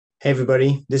Hey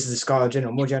everybody, this is the Scholar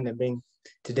General Mojan Bing.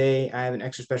 Today I have an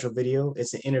extra special video.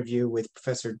 It's an interview with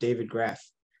Professor David Graff.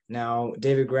 Now,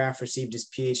 David Graff received his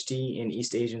PhD in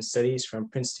East Asian Studies from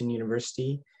Princeton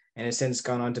University and has since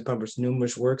gone on to publish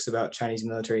numerous works about Chinese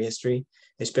military history.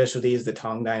 His specialty is the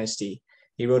Tang Dynasty.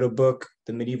 He wrote a book,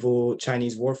 The Medieval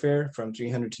Chinese Warfare from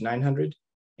 300 to 900,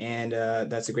 and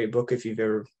that's a great book if you've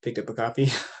ever picked up a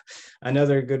copy.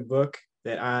 Another good book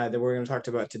that we're going to talk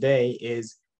about today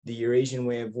is The Eurasian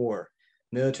Way of War,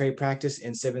 Military Practice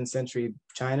in 7th Century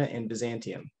China and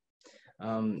Byzantium.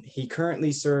 He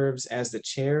currently serves as the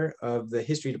chair of the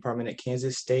history department at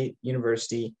Kansas State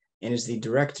University and is the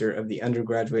director of the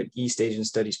Undergraduate East Asian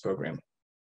Studies program.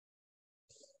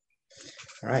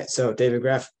 All right, so David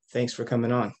Graff, thanks for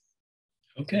coming on.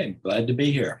 Okay, glad to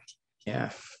be here. Yeah.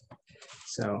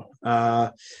 So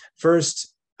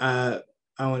first, I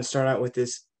want to start out with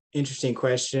this interesting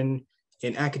question.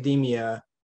 In academia,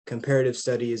 comparative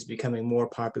study is becoming more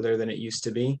popular than it used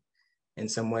to be in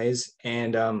some ways.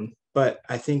 And but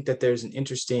I think that there's an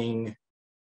interesting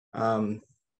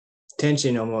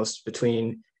tension almost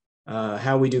between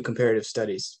how we do comparative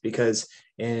studies, because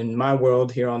in my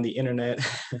world here on the internet,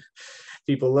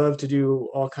 people love to do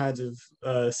all kinds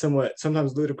of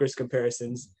sometimes ludicrous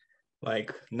comparisons,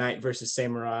 like knight versus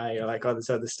samurai or like all this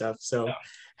other stuff. So yeah.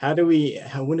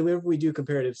 Whenever we do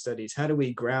comparative studies, how do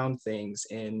we ground things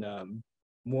in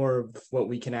more of what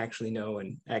we can actually know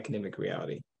in academic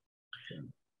reality?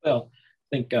 Well,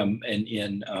 I think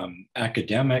in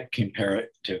academic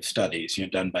comparative studies,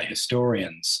 done by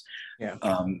historians, yeah.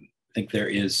 I think there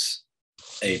is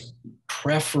a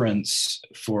preference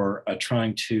for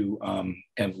trying to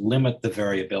kind of limit the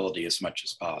variability as much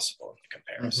as possible in the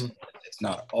comparison. Mm-hmm. It's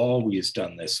not always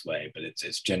done this way, but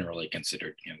it's generally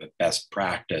considered the best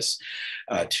practice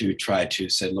to try to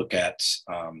look at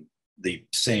the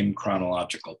same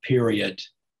chronological period,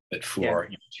 but for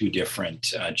two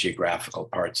different geographical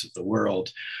parts of the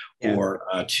world, or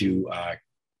to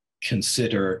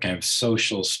consider kind of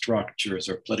social structures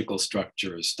or political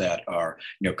structures that are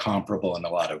comparable in a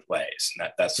lot of ways.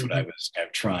 And that's what I was kind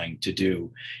of trying to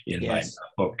do in my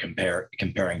book,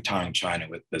 comparing Tang China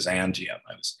with Byzantium.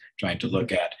 I was trying to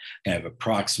look at kind of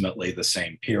approximately the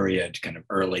same period, kind of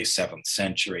early 7th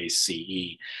century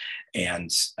CE,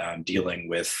 and dealing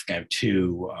with kind of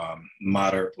two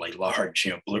moderately large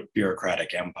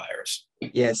bureaucratic empires.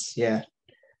 Yes, yeah.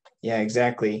 Yeah,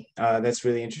 exactly. That's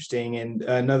really interesting. And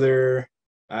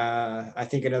I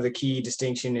think another key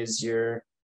distinction is your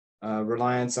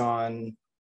reliance on,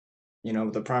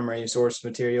 the primary source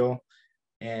material,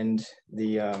 and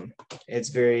it's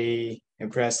very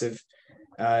impressive.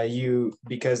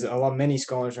 Because many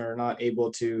scholars are not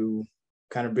able to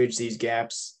kind of bridge these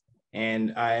gaps.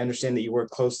 And I understand that you work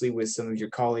closely with some of your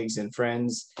colleagues and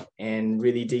friends and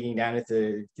really digging down at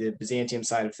the Byzantium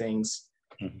side of things.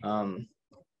 Mm-hmm.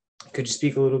 Could you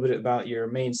speak a little bit about your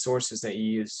main sources that you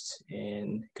used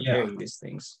in comparing these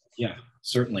things? Yeah,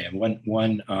 certainly. And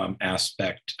one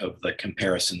aspect of the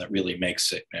comparison that really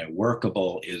makes it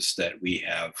workable is that we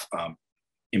have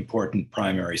important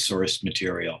primary source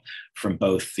material from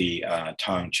both the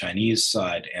Tang Chinese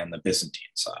side and the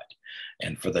Byzantine side.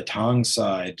 And for the Tang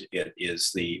side, it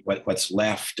is what's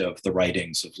left of the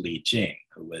writings of Jing,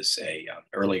 who was a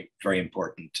very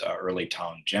important early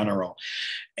Tang general,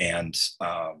 and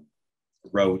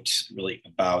wrote really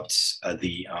about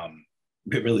the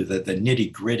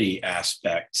nitty-gritty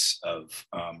aspects of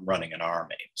running an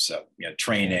army. So,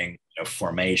 training,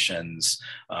 formations,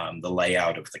 the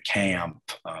layout of the camp,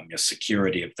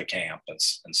 security of the camp,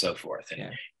 and so forth.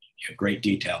 And, great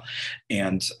detail.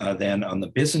 And then on the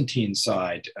Byzantine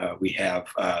side, we have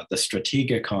the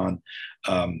Strategikon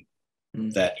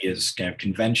that is kind of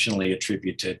conventionally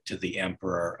attributed to the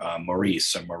Emperor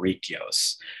Maurice or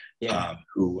Mauricios,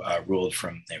 who ruled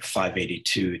from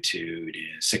 582 to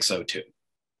 602.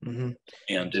 Mm-hmm.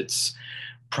 And it's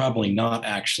probably not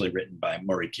actually written by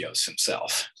Mauricios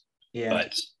himself,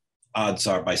 but odds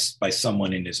are by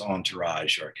someone in his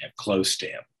entourage or kind of close to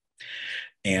him.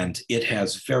 And it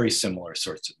has very similar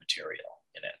sorts of material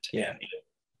in it. Yeah.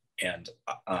 And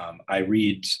I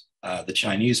read the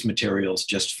Chinese materials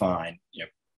just fine.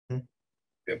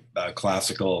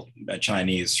 Classical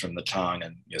Chinese from the Tang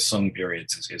and Sung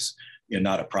periods is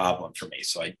not a problem for me.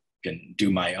 So I can do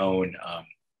my own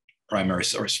primary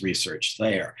source research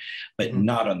there, but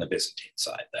not on the Byzantine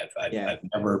side. I've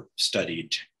never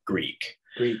studied Greek.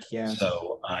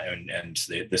 So and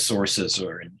the sources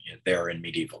are there in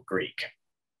medieval Greek.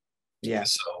 Yeah.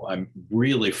 So I'm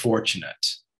really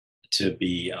fortunate to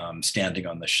be standing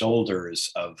on the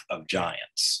shoulders of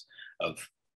giants, of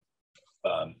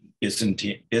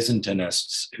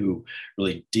Byzantinists who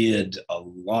really did a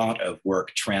lot of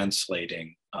work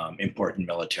translating important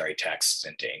military texts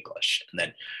into English, and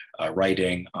then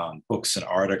writing books and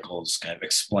articles kind of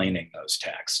explaining those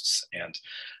texts. And,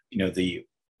 the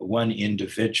one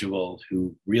individual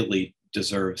who really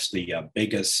deserves the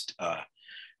biggest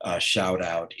shout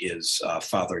out is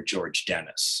Father George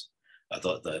Dennis,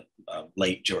 the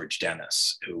late George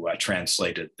Dennis, who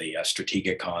translated the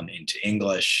Strategikon into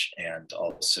English and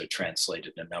also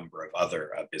translated a number of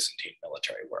other Byzantine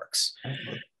military works.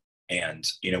 And,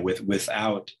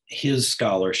 without his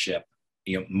scholarship,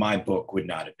 my book would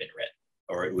not have been written,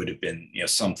 or it would have been,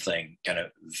 something kind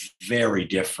of very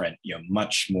different,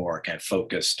 much more kind of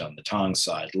focused on the Tang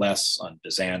side, less on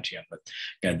Byzantium, but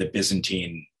kind of the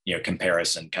Byzantine,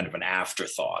 comparison, kind of an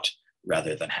afterthought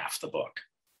rather than half the book.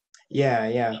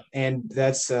 Yeah. And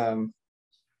that's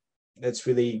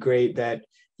really great that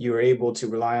you were able to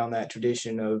rely on that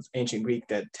tradition of ancient Greek,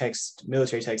 that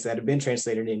military texts that have been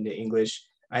translated into English.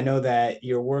 I know that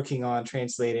you're working on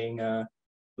translating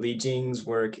Li Jing's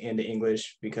work into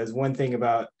English, because one thing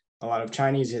about a lot of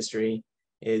Chinese history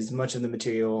is much of the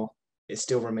material, it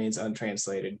still remains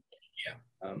untranslated.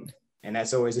 Yeah. And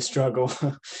that's always a struggle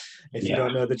if you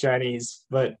don't know the Chinese.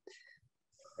 But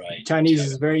right. Chinese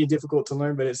is very difficult to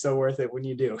learn, but it's so worth it when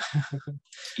you do.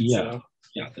 Yeah. So.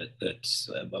 Yeah. That's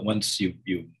but once you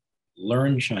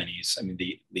learn Chinese, I mean,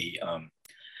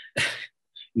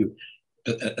 you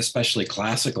especially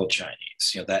classical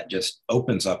Chinese, that just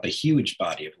opens up a huge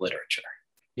body of literature.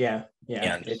 Yeah.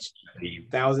 And it's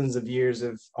thousands of years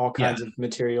of all kinds of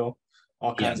material,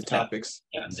 all kinds of topics.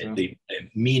 Yeah, so. the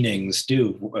meanings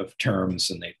of terms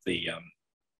and the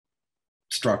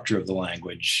structure of the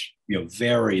language,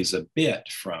 varies a bit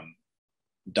from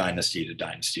dynasty to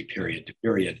dynasty, period to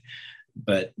period,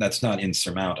 but that's not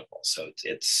insurmountable. So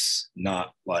it's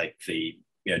not like the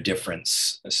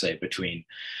difference, say, between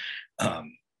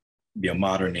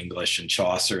modern English and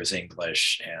Chaucer's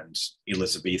English and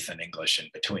Elizabethan English in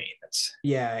between.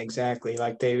 Exactly.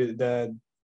 Like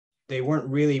they weren't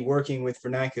really working with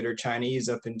vernacular Chinese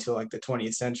up until like the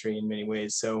 20th century in many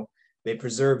ways. So they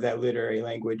preserved that literary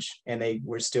language and they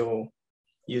were still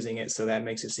using it. So that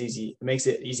makes it easy. It makes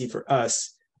it easy for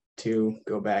us to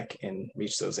go back and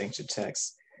reach those ancient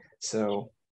texts.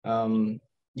 So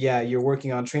you're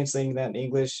working on translating that in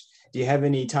English. Do you have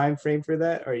any time frame for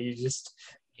that, or are you just?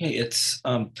 Hey, it's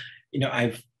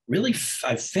I've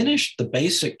finished the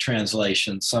basic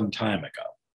translation some time ago,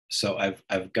 so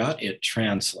I've got it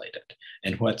translated.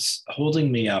 And what's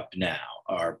holding me up now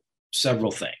are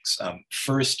several things.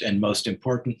 First and most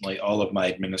importantly, all of my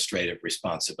administrative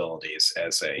responsibilities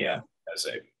as a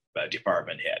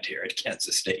department head here at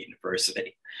Kansas State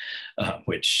University,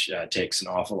 which takes an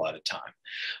awful lot of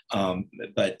time.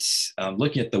 But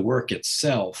looking at the work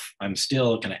itself, I'm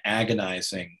still kind of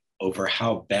agonizing over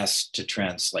how best to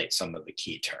translate some of the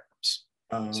key terms.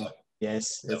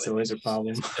 Yes, that's always a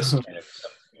problem. It's kind of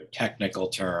technical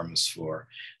terms for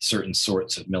certain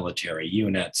sorts of military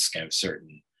units, kind of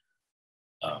certain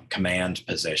command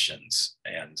positions,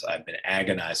 and I've been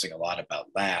agonizing a lot about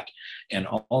that. And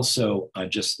also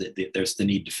just there's the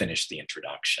need to finish the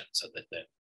introduction, so that the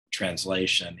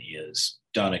translation is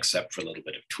done except for a little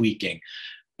bit of tweaking,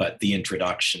 but the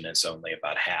introduction is only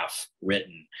about half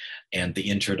written, and the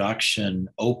introduction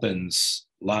opens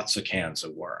lots of cans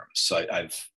of worms. So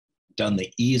I've done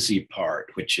the easy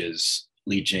part, which is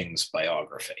Li Jing's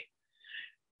biography.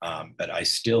 But I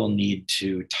still need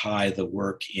to tie the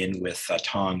work in with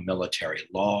Tang military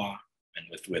law and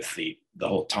with the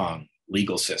whole Tang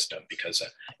legal system, because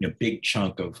a big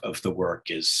chunk of the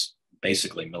work is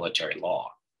basically military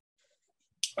law.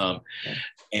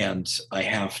 And I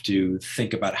have to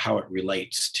think about how it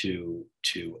relates to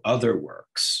other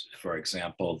works. For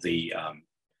example, the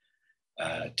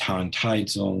Tang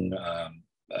Taizong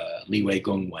Li Wei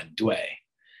Gong Wen Dui,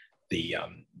 the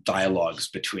dialogues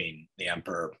between the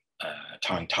Emperor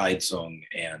Tang Taizong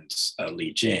and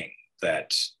Li Jing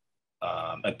that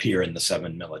appear in the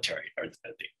 7 military, or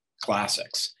the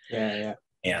classics.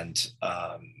 And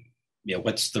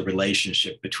what's the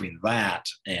relationship between that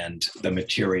and the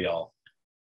material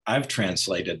I've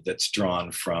translated that's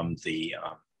drawn from the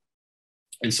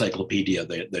encyclopedia,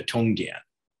 the Tongdian,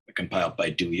 compiled by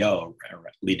Du You,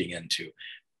 leading into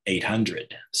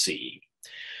 800 CE.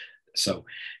 So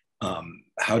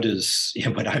how does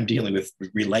what I'm dealing with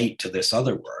relate to this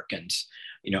other work? And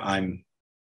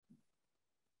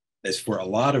as for a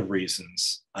lot of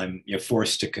reasons, I'm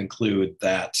forced to conclude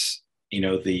that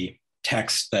the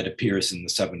text that appears in the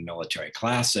 7 military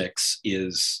classics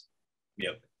is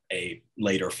a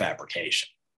later fabrication.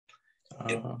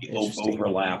 the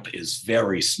overlap is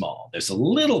very small. There's a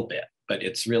little bit, but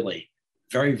it's really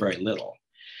very, very little.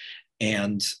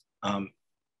 And I'm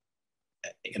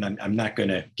not going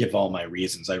to give all my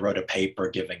reasons. I wrote a paper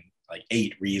giving like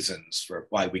 8 reasons for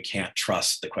why we can't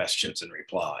trust the questions and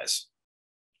replies.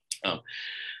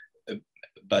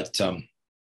 But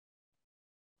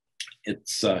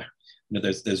it's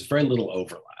there's very little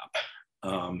overlap,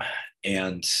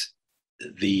 and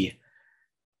the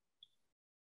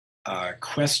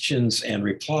questions and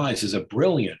replies is a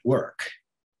brilliant work,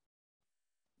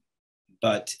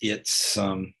 but it's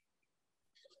I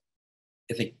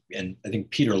think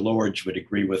Peter Lorge would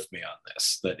agree with me on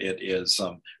this, that it is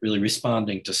really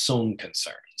responding to Song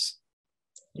concerns,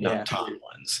 not Tang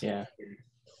ones. Yeah.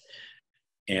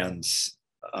 And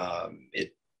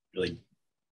it really,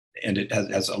 and it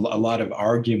has a lot of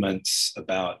arguments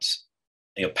about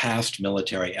past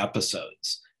military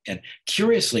episodes. And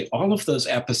curiously, all of those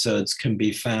episodes can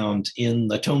be found in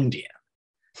the Tongdian.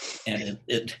 And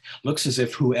it looks as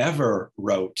if whoever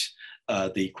wrote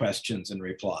the questions and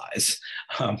replies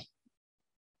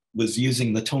was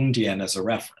using the Tongdian as a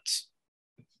reference.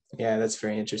 Yeah, that's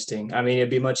very interesting. I mean, it'd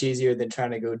be much easier than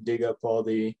trying to go dig up all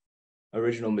the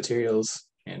original materials.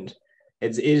 And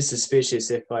it is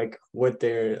suspicious if like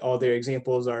all their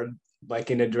examples are like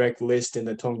in a direct list in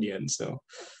the Tongdian. So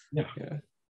yeah.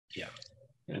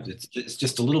 It's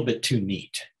just a little bit too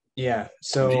neat. Yeah.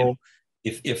 So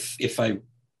if I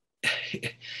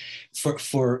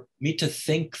for me to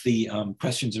think the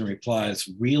questions and replies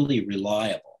really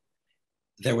reliable,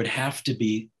 there would have to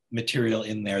be material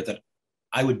in there that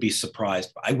I would be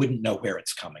surprised by. I wouldn't know where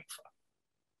it's coming from.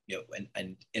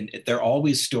 And they're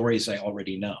always stories I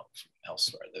already know from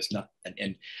elsewhere. There's not,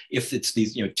 and if it's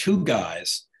these, 2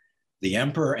 guys, the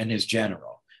emperor and his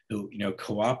general, who,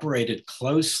 cooperated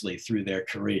closely through their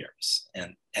careers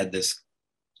and had this,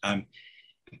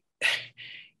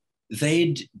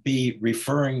 they'd be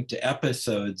referring to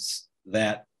episodes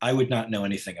that I would not know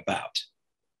anything about.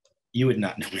 You would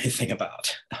not know anything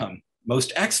about.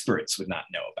 Most experts would not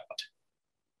know about.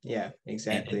 Yeah,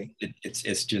 exactly.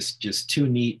 It's just too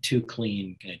neat, too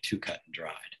clean, too cut and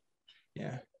dried.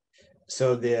 Yeah.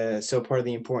 So part of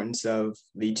the importance of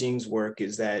the Jing's work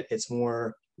is that it's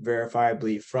more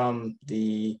verifiably from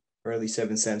the early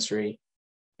 7th century,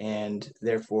 and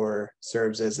therefore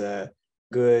serves as a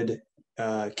good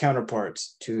counterpart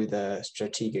to the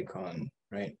Strategikon,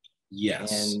 right?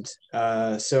 Yes.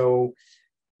 And so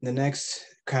the next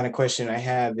kind of question I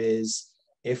have is,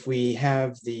 if we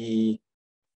have the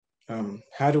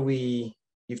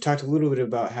you've talked a little bit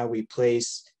about how we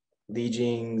place Li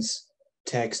Jing's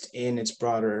text in its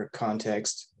broader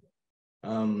context.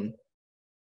 You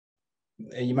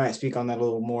might speak on that a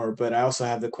little more, but I also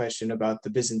have the question about the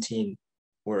Byzantine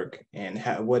work and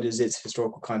what is its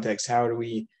historical context? How do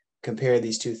we compare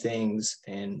these 2 things,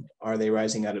 and are they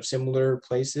rising out of similar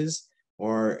places,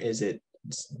 or is it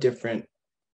different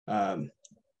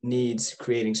needs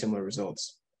creating similar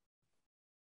results?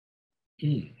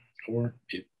 Or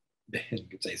you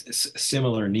could say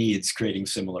similar needs creating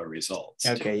similar results.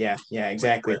 Okay, yeah,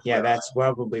 exactly. Yeah, that's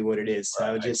probably what it is.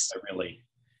 I would just really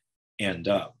end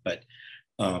up, but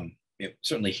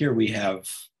certainly here we have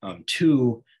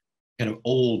 2 kind of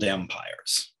old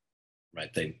empires,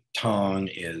 right? The Tang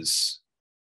is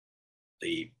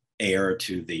the heir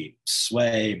to the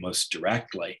Sui most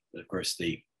directly. Of course,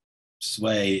 the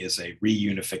Sui is a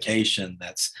reunification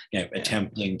that's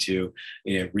attempting to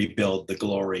rebuild the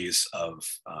glories of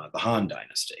the Han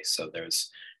Dynasty. So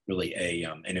there's really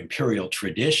an imperial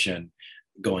tradition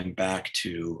going back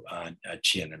to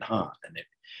Qin and Han, and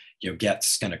it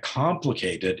gets kind of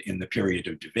complicated in the period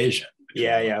of division.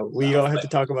 Yeah, we don't have to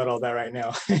talk about all that right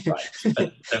now. Right,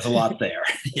 but there's a lot there.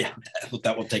 Yeah,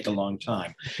 that will take a long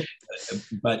time.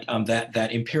 But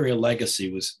that imperial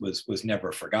legacy was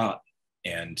never forgotten.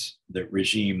 And the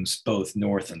regimes, both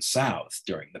north and south,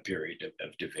 during the period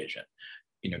of division,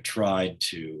 tried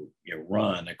to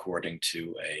run according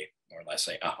to a more or less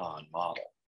a Han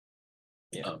model.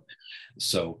 Yeah.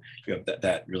 So you have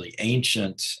that really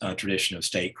ancient tradition of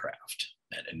statecraft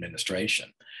and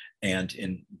administration, and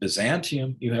in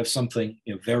Byzantium you have something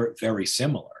very, very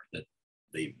similar. That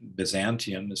the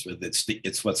Byzantium is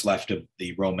it's what's left of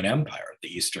the Roman Empire, the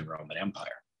Eastern Roman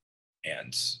Empire.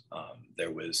 And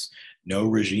there was no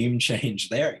regime change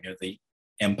there. The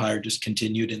empire just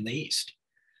continued in the East.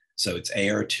 So it's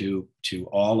heir to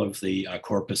all of the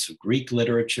corpus of Greek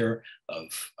literature,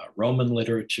 of Roman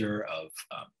literature, of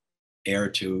heir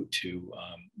to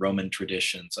Roman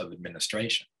traditions of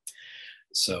administration.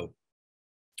 So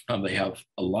they have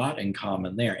a lot in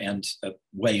common there, and a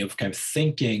way of kind of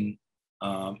thinking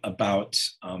about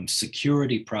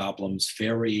security problems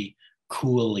very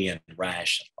coolly and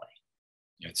rationally.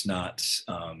 It's not,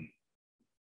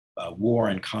 war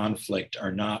and conflict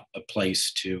are not a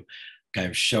place to kind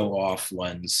of show off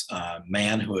one's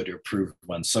manhood or prove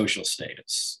one's social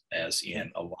status, as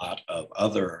in a lot of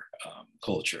other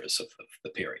cultures of the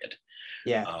period.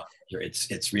 Yeah.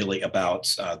 It's really about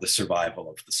the survival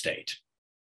of the state.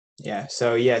 Yeah.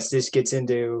 So yes, this gets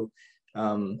into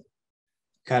kind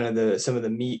of some of the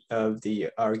meat of the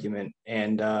argument.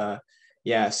 And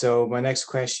yeah, so my next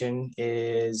question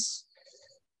is,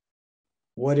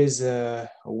 what is a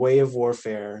way of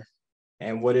warfare,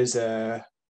 and what is a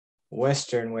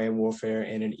Western way of warfare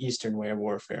and an Eastern way of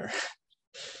warfare?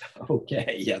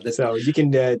 Okay, yeah. So you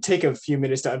can take a few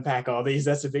minutes to unpack all these.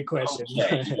 That's a big question.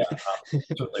 Okay, yeah.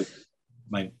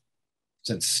 My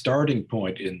starting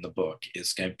point in the book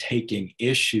is kind of taking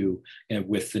issue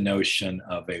with the notion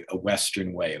of a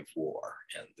Western way of war.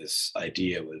 And this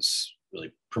idea was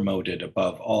really promoted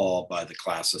above all by the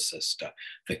classicist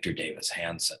Victor Davis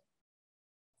Hanson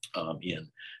in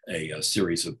a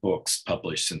series of books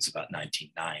published since about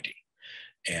 1990.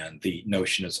 And the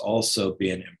notion has also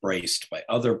been embraced by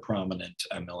other prominent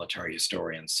military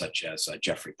historians, such as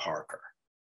Jeffrey Parker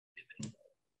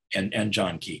and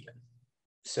John Keegan.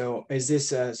 So is this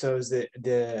so is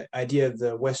the idea of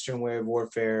the Western way of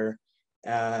warfare,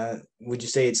 would you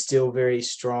say it's still a very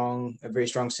strong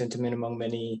sentiment among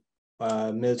many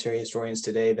military historians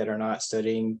today that are not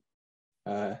studying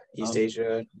East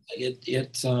Asia?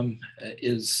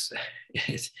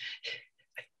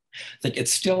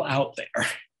 It's still out there.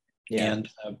 Yeah.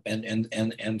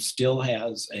 And still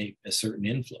has a certain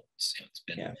influence. It's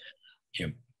been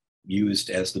used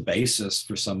as the basis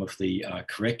for some of the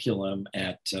curriculum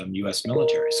at U.S.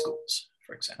 military schools,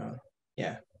 for example.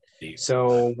 Yeah.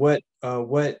 So what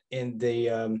in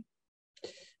the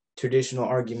traditional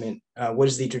argument, what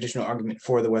is the traditional argument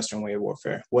for the Western way of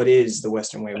warfare? What is the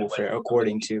Western way of warfare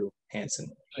according to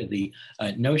Hanson? The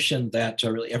notion that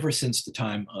really ever since the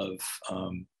time of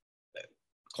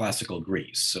classical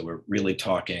Greece, so we're really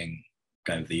talking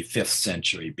kind of the 5th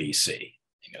century BC,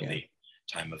 the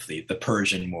time of the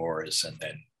Persian Wars, and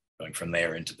then going from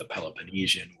there into the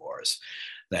Peloponnesian Wars,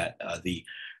 that the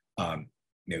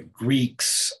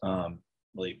Greeks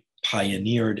really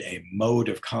pioneered a mode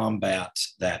of combat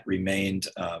that remained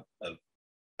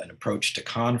an approach to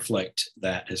conflict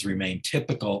that has remained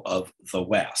typical of the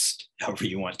West, however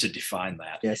you want to define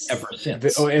that, ever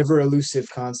since. Ever elusive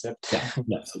concept. Yeah.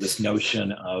 So this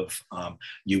notion of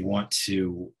you want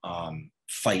to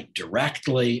fight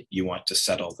directly, you want to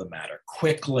settle the matter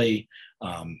quickly,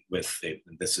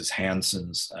 this is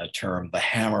Hanson's term, the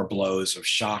hammer blows of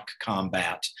shock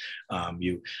combat.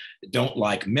 You don't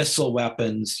like missile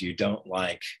weapons, you don't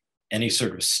like any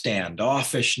sort of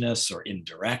standoffishness or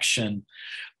indirection,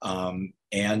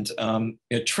 and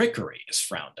trickery is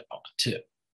frowned upon too.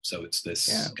 So it's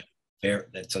this.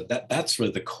 So that's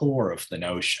really the core of the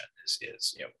notion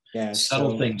is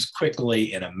settle things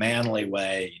quickly in a manly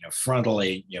way,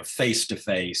 frontally, face to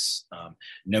face,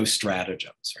 no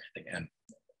stratagems or anything,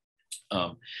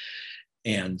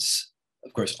 and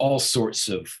of course all sorts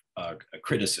of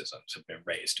criticisms have been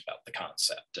raised about the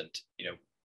concept, and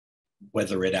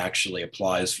whether it actually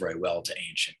applies very well to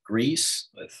ancient Greece,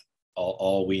 with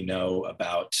all we know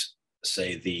about,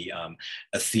 say, the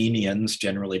Athenians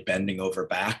generally bending over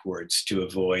backwards to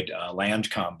avoid land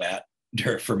combat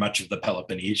for much of the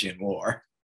Peloponnesian War.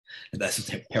 And that's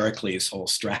Pericles' whole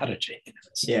strategy.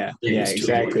 Yeah,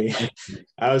 exactly.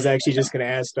 I was actually just going to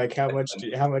ask, like, how much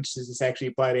does this actually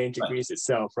apply to ancient Greece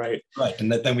itself, right? Right,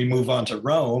 and then we move on to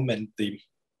Rome and the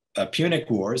Punic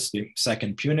Wars, the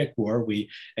Second Punic War. We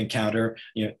encounter,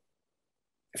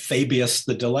 Fabius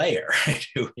the Delayer, right,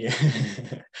 who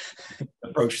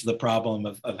approached the problem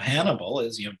of Hannibal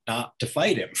is, not to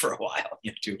fight him for a while,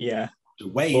 to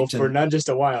wait. Well, for not just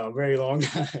a while, a very long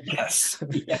time. Yes,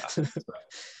 yeah.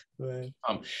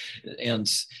 And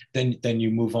then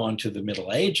you move on to the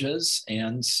Middle Ages,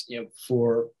 and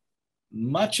for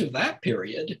much of that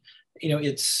period,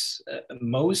 it's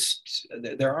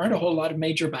there aren't a whole lot of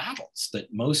major battles.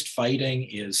 That most fighting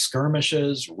is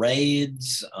skirmishes,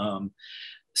 raids,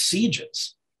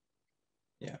 sieges.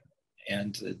 Yeah.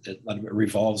 And a lot of it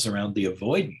revolves around the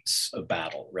avoidance of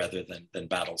battle rather than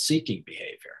battle-seeking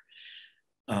behavior.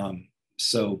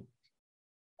 So,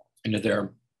 there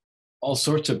are all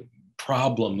sorts of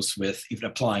problems with even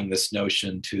applying this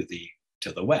notion to the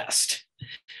West.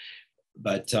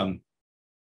 But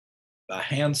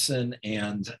Hanson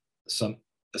and some,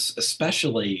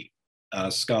 especially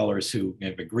scholars who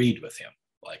have agreed with him,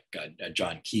 like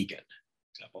John Keegan,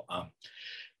 for example,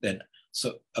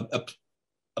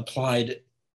 applied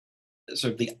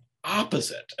sort of the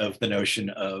opposite of the notion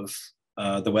of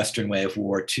the Western way of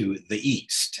war to the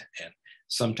East. And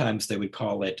sometimes they would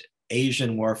call it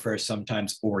Asian warfare,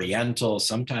 sometimes Oriental,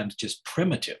 sometimes just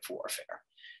primitive warfare.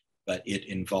 But it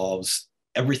involves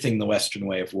everything the Western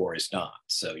way of war is not.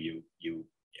 So you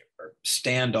are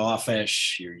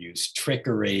standoffish, you use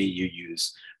trickery, you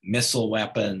use missile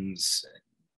weapons,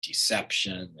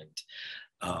 deception,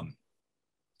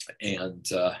 and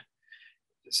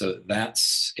so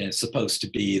that's supposed to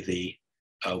be the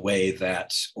way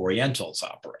that Orientals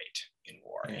operate in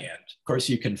war. Yeah. And of course,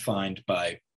 you can find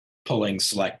by pulling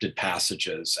selected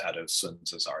passages out of Sun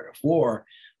Tzu's Art of War,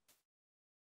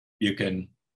 you can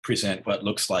present what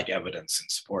looks like evidence in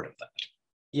support of that.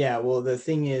 Yeah, well, the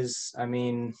thing is, I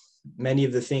mean, many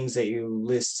of the things that you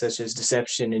list, such as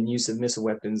deception and use of missile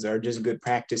weapons, are just good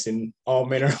practice in all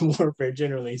manner of warfare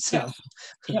generally. So,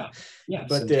 yeah.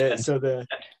 But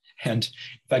and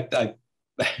in fact, I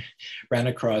ran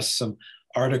across some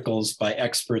articles by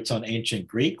experts on ancient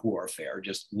Greek warfare,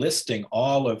 just listing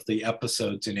all of the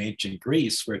episodes in ancient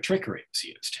Greece where trickery was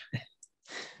used.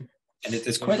 And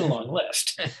it's quite a long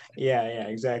list. Yeah,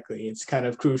 exactly. It's kind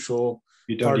of crucial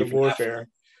part of warfare.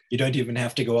 You don't even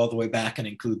have to go all the way back and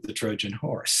include the Trojan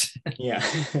horse.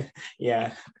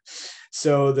 Yeah.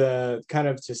 So the kind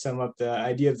of, to sum up, the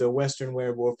idea of the Western way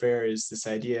of warfare is this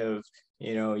idea of,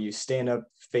 you stand up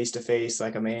face to face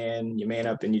like a man, you man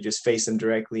up and you just face them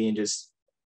directly and just,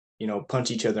 punch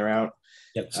each other out.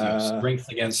 Yep, so strength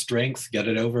against strength, get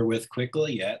it over with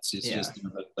quickly. Yeah, it's just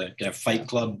the fight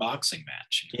club boxing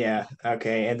match. Yeah,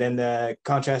 okay. And then the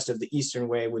contrast of the Eastern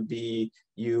way would be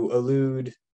you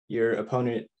elude your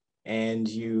opponent and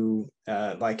you,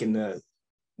 like in the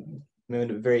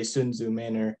very Sun Tzu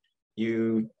manner,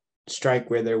 you strike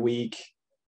where they're weak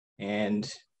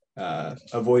and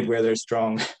avoid where they're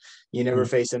strong. You never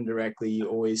face them directly. You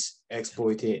always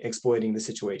exploiting the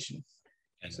situation.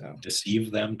 And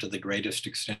deceive them to the greatest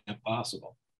extent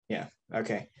possible. Yeah,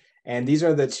 okay. And these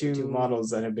are the two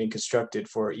models that have been constructed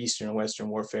for Eastern and Western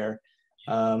warfare.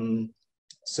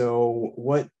 So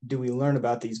what do we learn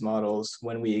about these models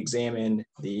when we examine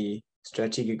the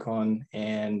Strategikon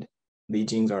and the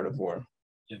Jing's Art of War?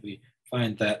 Yeah, we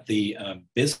find that the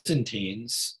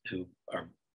Byzantines, who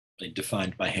are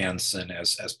defined by Hansen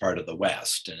as part of the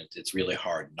West, and it's really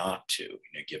hard not to,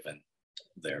 given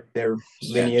their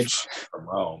lineage from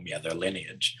Rome, their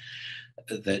lineage,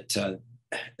 that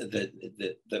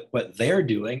what they're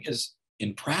doing is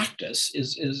in practice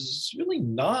is really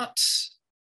not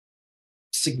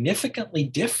significantly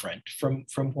different from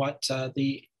what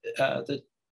the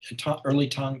early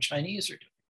Tang Chinese are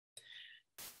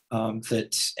doing.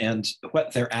 And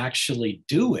what they're actually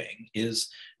doing is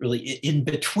really in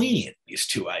between these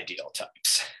two ideal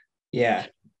types. Yeah.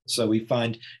 So we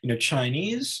find,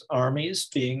 Chinese armies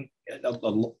being a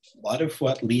lot of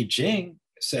what Li Jing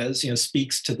says,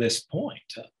 speaks to this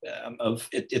point of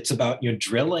it's about,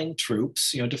 drilling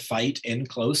troops, to fight in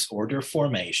close order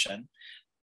formation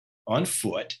on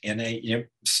foot in a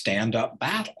stand-up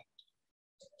battle.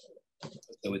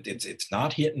 So it's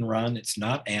not hit and run, it's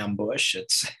not ambush.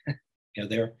 It's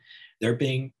they're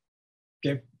being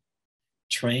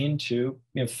trained to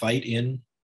fight in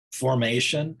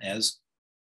formation as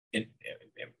in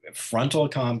frontal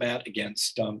combat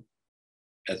against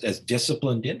as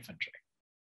disciplined infantry.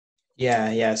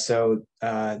 Yeah. So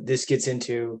this gets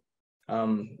into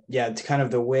it's kind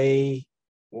of the way.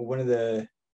 Well, one of the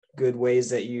good ways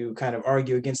that you kind of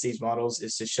argue against these models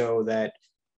is to show that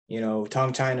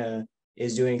Tang China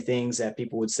is doing things that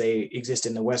people would say exist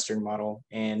in the Western model,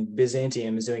 and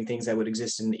Byzantium is doing things that would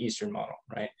exist in the Eastern model,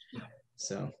 right?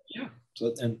 So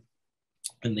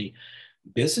and the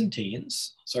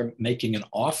Byzantines are making an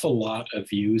awful lot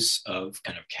of use of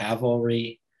kind of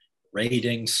cavalry,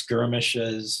 raiding,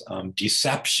 skirmishes,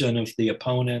 deception of the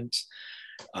opponent,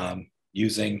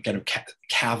 using kind of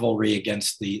cavalry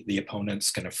against the opponent's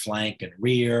kind of flank and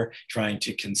rear, trying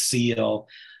to conceal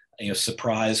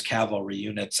surprise cavalry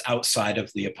units outside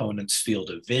of the opponent's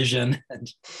field of vision,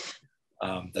 and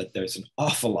that there's an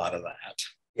awful lot of that.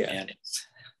 Yeah. And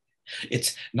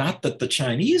it's not that the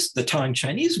Tang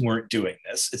Chinese weren't doing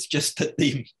this. It's just that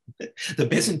the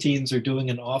Byzantines are doing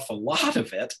an awful lot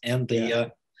of it, and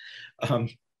the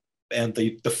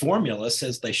formula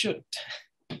says they shouldn't.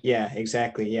 Yeah,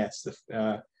 exactly. Yes.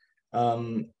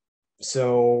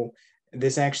 So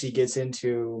this actually gets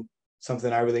into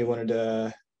something I really wanted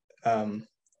to.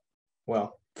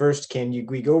 First, can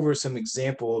we go over some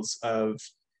examples of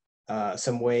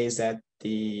some ways that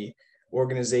the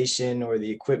organization or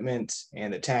the equipment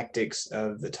and the tactics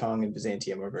of the Tang and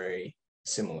Byzantium are very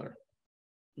similar?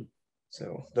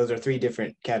 So those are three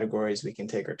different categories. We can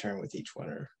take our turn with each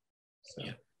one. So.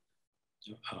 Yeah.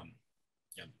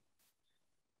 Yeah.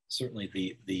 Certainly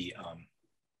the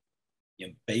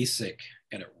basic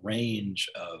kind of range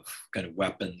of kind of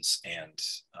weapons and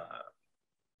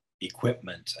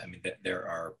equipment. I mean, there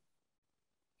are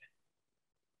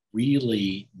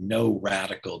really no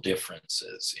radical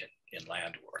differences in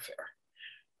land warfare.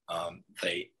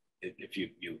 If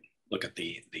you look at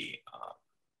the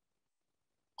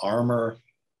armor,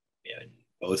 in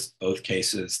both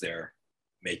cases, they're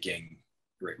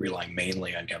relying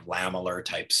mainly on kind of lamellar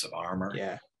types of armor.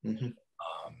 Yeah. Mm-hmm.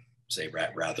 Say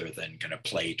rather than kind of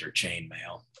plate or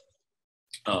chainmail.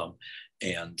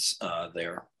 And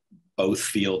they're both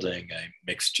fielding a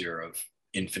mixture of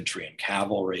infantry and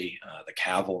cavalry. The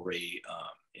cavalry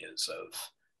is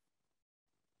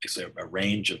a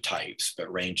range of types, but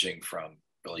ranging from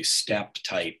really steppe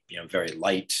type, very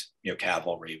light,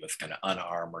 cavalry with kind of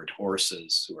unarmored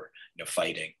horses who are,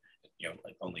 fighting,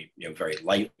 only, very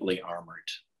lightly armored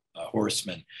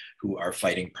horsemen who are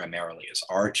fighting primarily as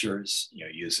archers,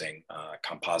 using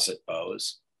composite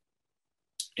bows.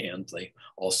 And they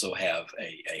also have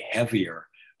a heavier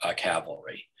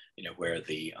cavalry, where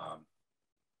the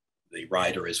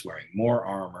rider is wearing more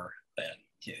armor than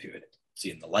you would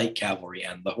see in the light cavalry,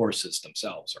 and the horses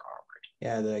themselves are armored.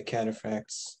 Yeah, the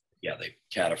cataphracts. Yeah, the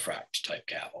cataphract type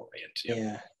cavalry. And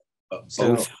yeah,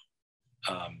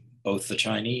 both the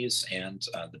Chinese and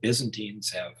the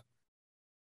Byzantines have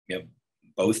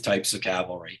both types of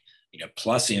cavalry,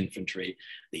 plus infantry.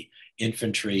 The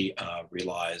infantry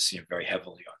relies very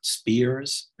heavily on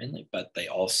spears mainly, but they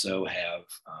also have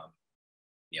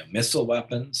missile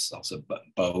weapons, also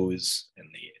bows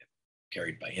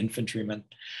carried by infantrymen,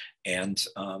 and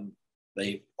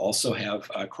they also have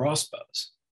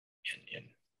crossbows in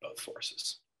both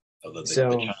forces. Although the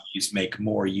Chinese make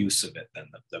more use of it than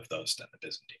the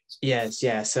Byzantines. Yes,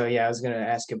 yeah. So I was going to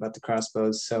ask you about the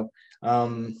crossbows. So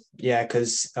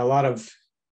because a lot of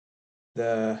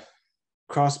the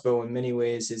crossbow in many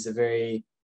ways is a very,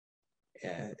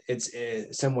 it's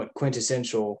somewhat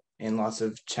quintessential in lots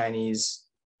of Chinese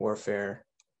warfare.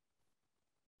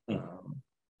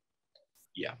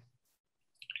 Yeah,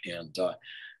 and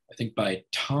I think by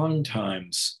Tang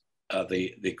times,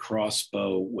 the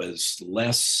crossbow was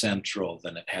less central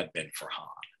than it had been for Han,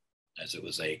 as it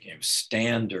was a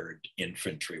standard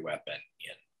infantry weapon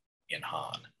in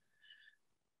Han.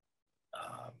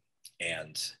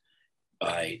 And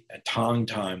by Tang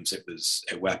times, it was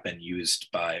a weapon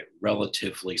used by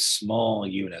relatively small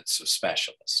units of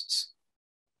specialists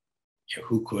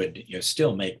who could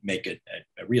still make a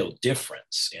real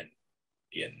difference in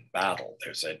battle.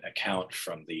 There's an account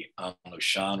from the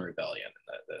Anlushan rebellion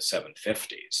in the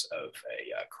 750s of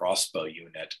a crossbow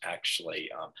unit actually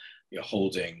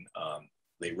holding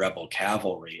the rebel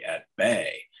cavalry at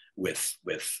bay with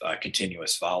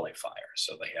continuous volley fire.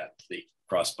 So they had the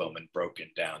crossbowmen broken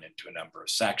down into a number of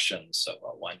sections. So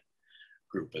while one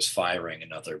group was firing,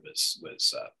 another was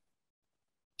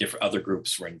different. Other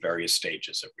groups were in various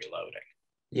stages of reloading.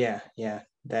 Yeah,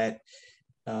 that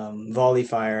volley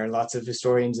fire. Lots of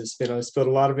historians have spilled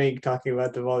a lot of ink talking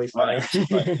about the volley fire.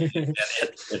 Right.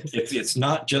 It's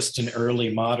not just an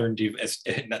early modern.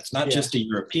 That's not just a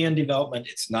European development.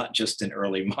 It's not just an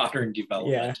early modern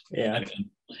development. Yeah.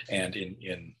 And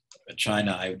in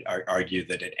China, I would argue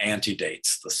that it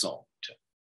antedates the Song.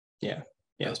 Yeah.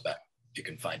 Goes back. You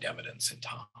can find evidence in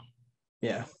Tang.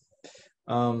 Yeah.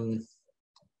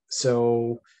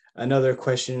 So another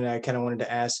question I kind of wanted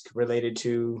to ask related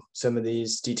to some of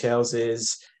these details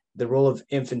is the role of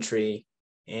infantry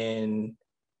in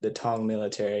the Tang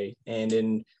military and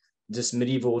in just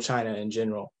medieval China in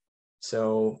general.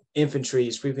 So infantry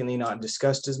is frequently not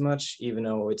discussed as much, even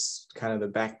though it's kind of the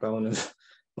backbone of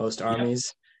most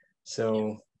armies.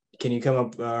 So can you come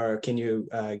up or can you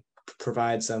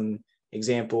provide some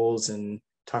examples and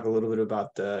talk a little bit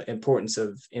about the importance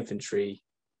of infantry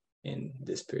in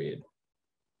this period?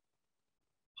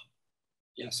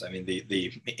 Yes, I mean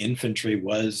the infantry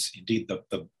was indeed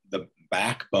the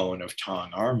backbone of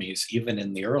Tang armies, even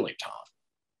in the early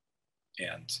Tang,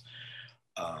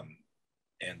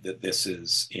 and that this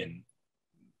is in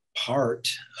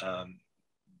part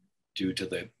due to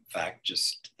the fact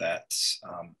just that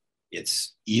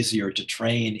it's easier to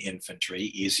train infantry,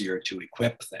 easier to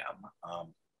equip them,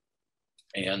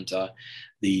 and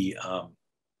the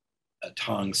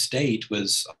Tang state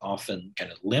was often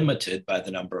kind of limited by the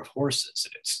number of horses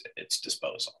at its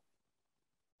disposal.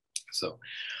 So,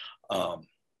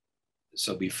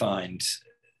 so we find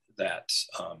that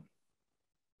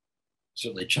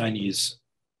certainly Chinese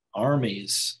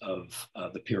armies of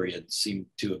the period seem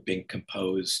to have been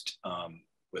composed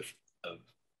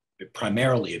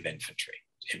primarily of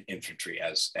infantry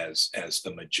as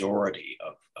the majority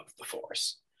of the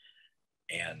force.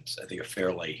 And I think a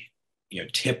fairly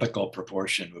typical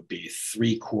proportion would be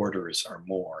 3/4 or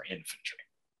more infantry.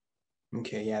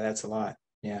 Okay, yeah, that's a lot.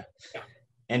 Yeah.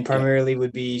 And primarily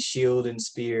would be shield and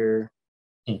spear.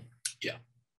 Yeah.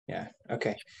 Yeah.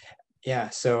 Okay. Yeah.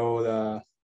 So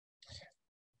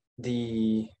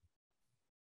the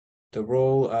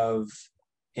role of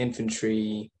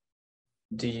infantry,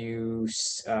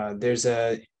 there's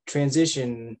a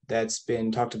transition that's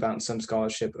been talked about in some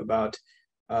scholarship about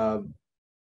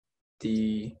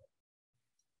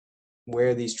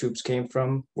where these troops came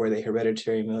from, were they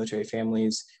hereditary military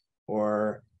families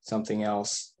or something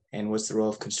else, and what's the role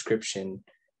of conscription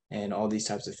and all these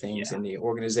types of things in the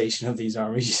organization of these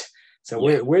armies. So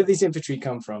where do these infantry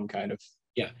come from, kind of?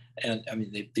 Yeah, and I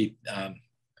mean the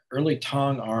early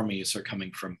Tang armies are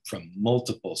coming from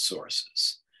multiple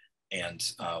sources, and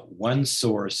one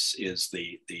source is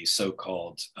the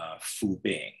so-called Fu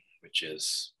Bing, which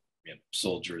is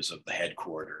soldiers of the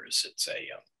headquarters. It's a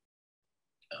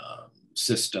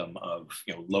system of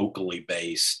locally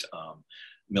based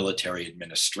military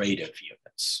administrative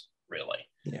units, really,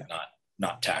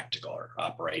 not tactical or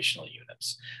operational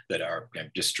units that are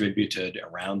distributed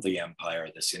around the empire.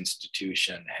 This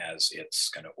institution has its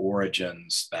kind of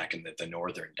origins back in the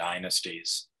northern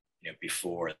dynasties,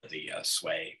 before the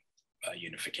Sui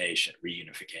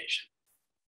reunification.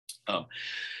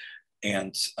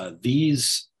 And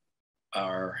these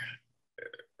are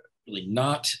really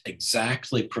not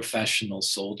exactly professional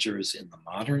soldiers in the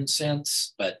modern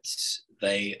sense, but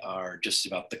they are just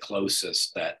about the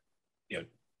closest that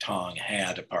Tang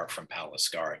had, apart from palace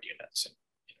guard units in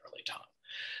early Tang,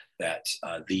 that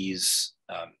these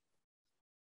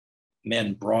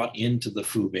men brought into the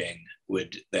Fu Bing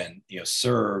would then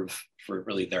serve for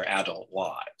really their adult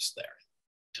lives there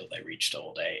until they reached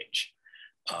old age.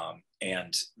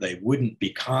 And they wouldn't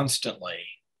be constantly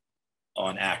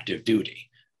on active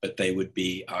duty, but they would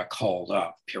be called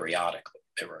up periodically.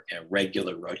 There were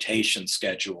regular rotation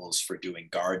schedules for doing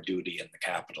guard duty in the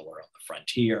capital or on the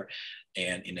frontier.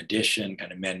 And in addition,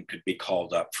 kind of men could be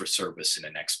called up for service in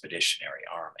an expeditionary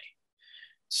army.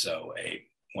 So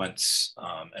once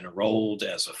enrolled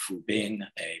as a Fu Bing,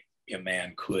 a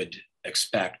man could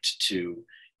expect to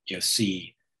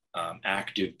see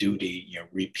active duty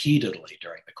repeatedly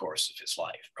during the course of his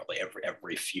life, probably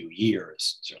every few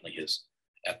years. Certainly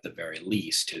at the very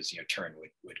least, his turn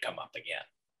would come up again.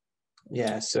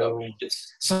 Yeah, so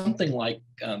it's something like,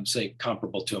 say,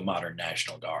 comparable to a modern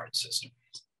National Guard system.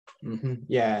 Mm-hmm.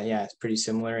 Yeah, it's pretty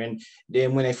similar. And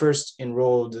then when they first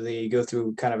enrolled, do they go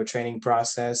through kind of a training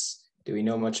process? Do we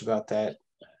know much about that?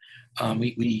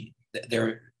 There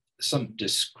are some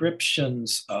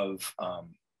descriptions of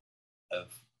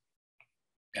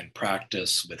and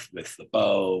practice with the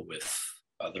bow, with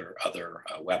other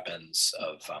weapons,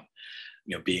 of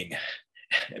being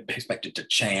expected to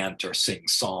chant or sing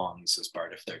songs as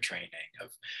part of their training, of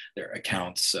their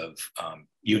accounts of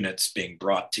units being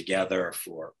brought together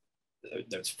for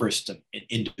there's first an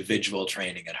individual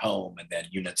training at home, and then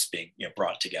units being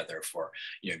brought together for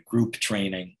group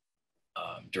training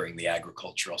during the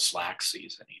agricultural slack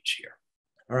season each year.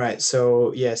 All right,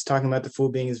 so yes, talking about the Fu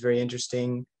Bing is very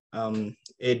interesting.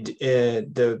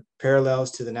 The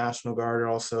parallels to the National Guard are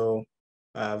also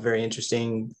very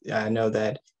interesting. I know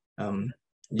that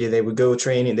they would go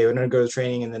training, they would undergo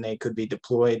training, and then they could be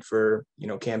deployed for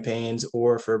campaigns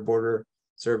or for border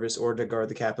service or to guard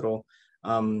the capital.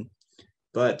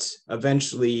 But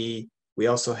eventually, we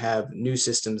also have new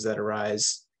systems that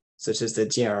arise, such as the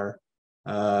Jing.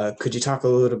 Could you talk a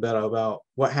little bit about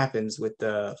what happens with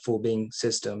the Fu Bing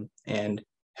system and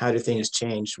how do things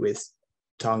change with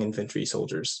Tang infantry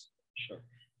soldiers? Sure.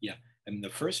 Yeah. And the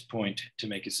first point to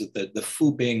make is that the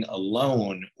Fu Bing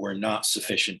alone were not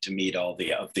sufficient to meet all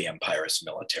of the empire's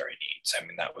military needs. I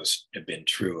mean, that had been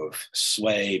true of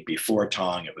Sui before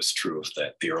Tang. It was true of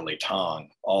the early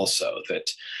Tang also, that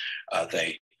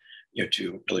they,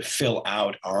 to really fill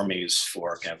out armies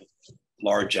for kind of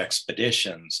large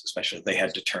expeditions, especially, they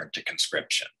had to turn to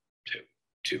conscription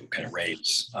to kind of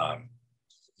raise,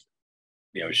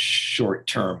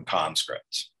 short-term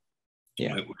conscripts.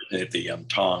 Yeah. The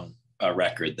Tang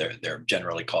record, they're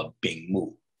generally called Bing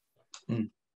Mu.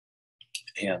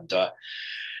 And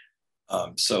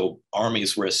so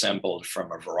armies were assembled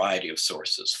from a variety of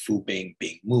sources: Fu Bing,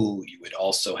 Bing Mu. You would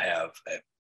also have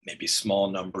maybe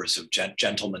small numbers of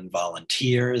gentlemen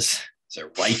volunteers, so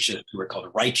who were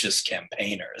called righteous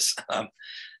campaigners.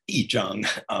 Zhang,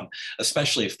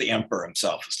 especially if the emperor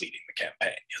himself was leading the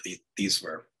campaign. These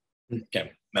were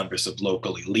members of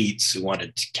local elites who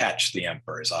wanted to catch the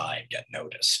emperor's eye and get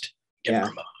noticed.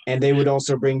 And they would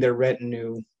also bring their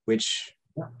retinue, which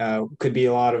could be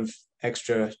a lot of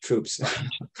extra troops.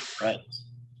 Right.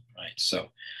 So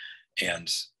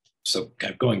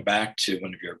kind of going back to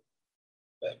one of your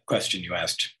question you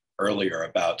asked earlier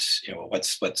about,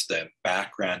 what's the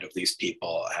background of these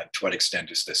people? To what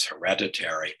extent is this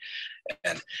hereditary?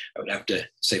 And I would have to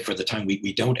say, for the time,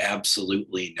 we don't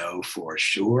absolutely know for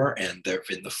sure. And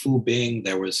in the Fubing,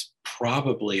 there was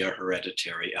probably a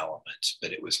hereditary element,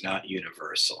 but it was not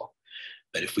universal.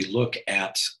 But if we look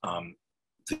at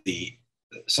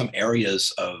some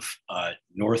areas of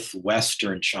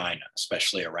northwestern China,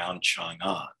 especially around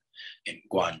Chang'an in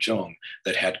Guangzhou,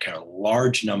 that had kind of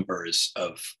large numbers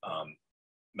of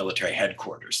military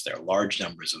headquarters there, large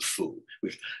numbers of Fu.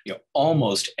 We've,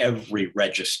 almost every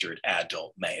registered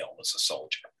adult male was a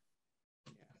soldier.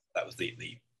 That was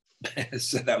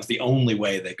that was the only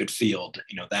way they could field,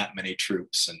 that many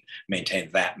troops and maintain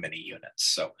that many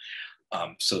units.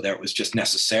 So there was just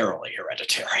necessarily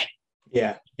hereditary.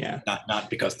 Yeah. Not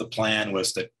because the plan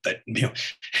was that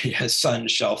son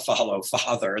shall follow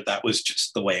father. That was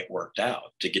just the way it worked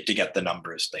out to get the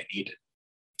numbers they needed.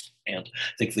 And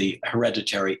I think the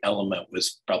hereditary element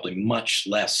was probably much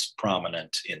less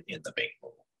prominent in the Bing Mu.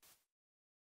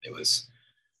 It was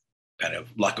kind of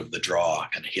luck of the draw,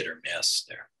 kind of hit or miss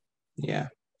there. Yeah.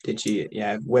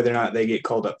 Whether or not they get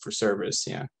called up for service.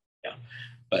 Yeah.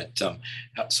 But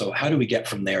so how do we get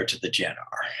from there to the Genar?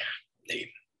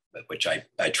 Which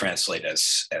I translate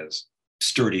as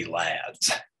sturdy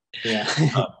lads. Yeah.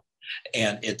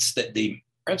 And it's that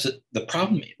perhaps the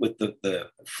problem with the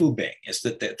Fubing is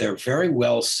that they're very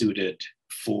well suited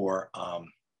for,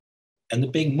 and the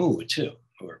Bing Mu too.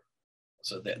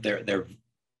 So they're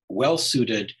well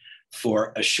suited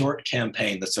for a short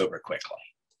campaign that's over quickly.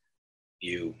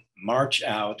 You march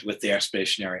out with the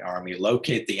expeditionary army,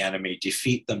 locate the enemy,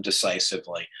 defeat them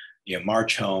decisively,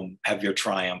 march home, have your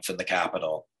triumph in the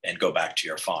capital, and go back to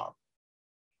your farm.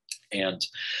 And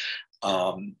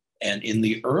in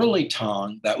the early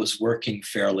Tang, that was working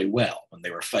fairly well when they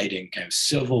were fighting kind of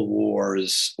civil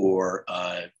wars or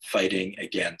fighting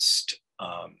against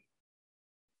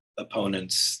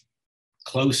opponents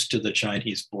close to the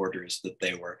Chinese borders that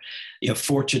they were,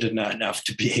 fortunate enough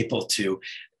to be able to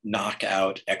knock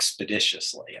out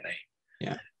expeditiously and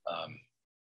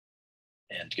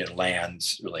land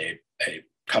really a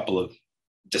couple of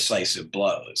decisive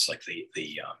blows, like the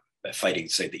fighting,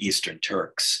 say, the Eastern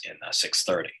Turks in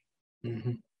 630.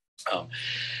 Mm-hmm.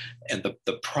 And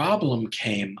the problem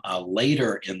came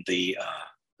later in the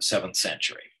 7th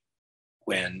century,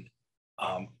 when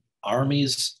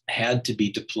armies had to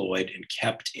be deployed and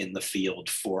kept in the field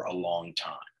for a long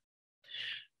time.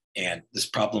 And this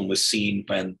problem was seen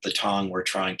when the Tang were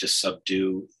trying to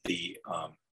subdue the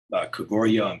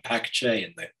Koguryo and Pakche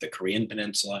in the Korean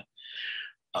peninsula.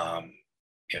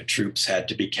 Troops had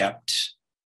to be kept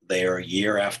there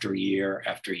year after year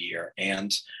after year.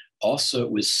 And also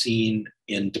it was seen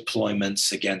in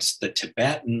deployments against the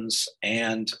Tibetans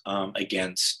and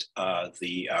against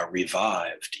the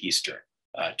revived Eastern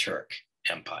Turk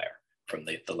Empire from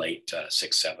the late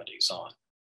 670s on.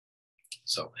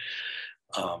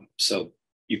 So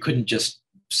you couldn't just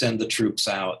send the troops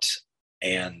out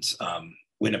and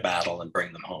win a battle and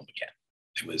bring them home again.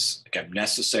 It was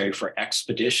necessary for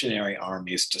expeditionary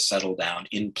armies to settle down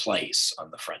in place on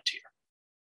the frontier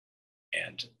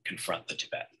and confront the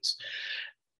Tibetans.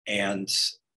 And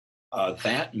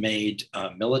that made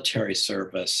military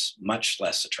service much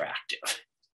less attractive.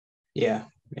 Yeah.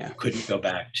 You couldn't go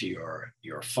back to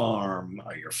your farm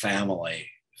or your family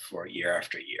for year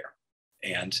after year.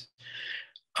 And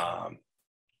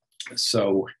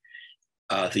so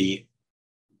the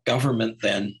government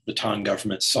then, the Tang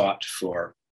government, sought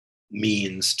for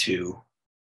means to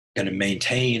kind of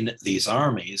maintain these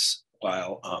armies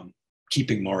while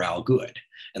keeping morale good.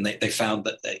 And they found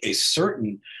that a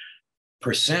certain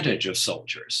percentage of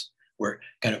soldiers were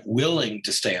kind of willing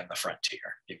to stay on the frontier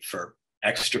for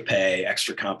extra pay,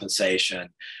 extra compensation,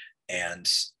 and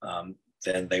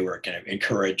then they were kind of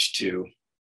encouraged to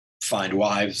find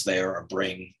wives there or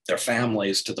bring their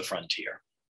families to the frontier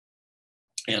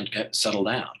and settle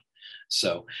down.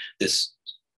 So this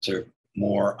sort of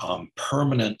more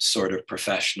permanent sort of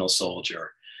professional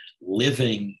soldier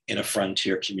living in a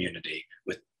frontier community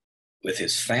with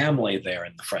his family there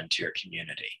in the frontier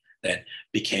community then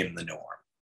became the norm.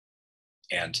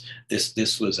 And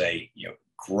this was a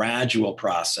gradual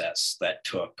process that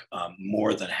took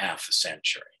more than half a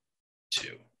century to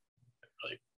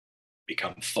really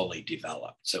become fully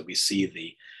developed. So we see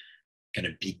the kind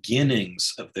of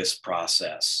beginnings of this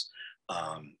process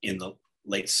in the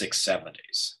late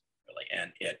 670s, really,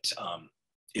 and it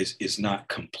is not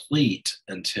complete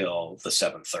until the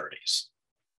 730s.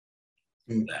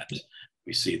 That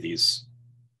we see the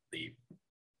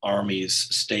armies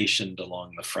stationed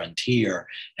along the frontier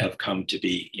have come to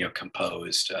be,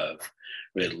 composed of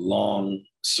really long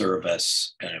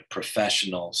service kind of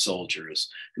professional soldiers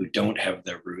who don't have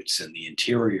their roots in the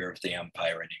interior of the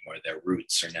empire anymore. Their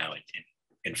roots are now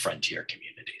in frontier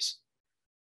communities.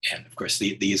 And of course,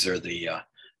 these are the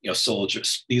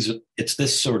soldiers. It's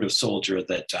this sort of soldier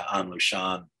that An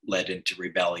Lushan led into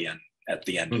rebellion at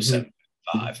the end of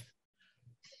 705.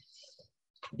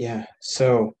 Yeah.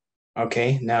 So,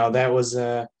 okay. Now that was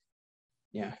that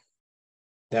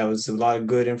was a lot of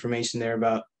good information there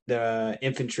about the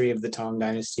infantry of the Tang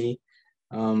Dynasty.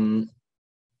 Now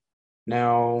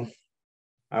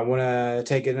I want to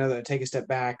take a step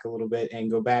back a little bit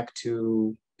and go back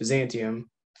to Byzantium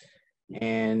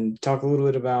and talk a little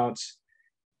bit about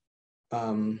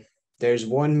there's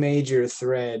one major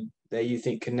thread that you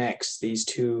think connects these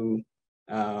two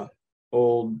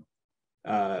old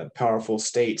powerful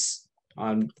states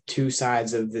on two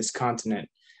sides of this continent.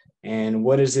 And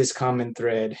what is this common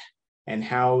thread, and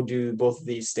how do both of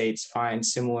these states find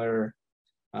similar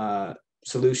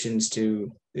solutions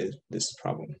to this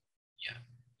problem?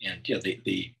 Yeah, and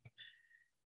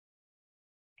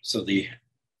so the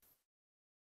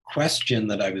question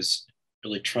that I was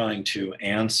really trying to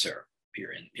answer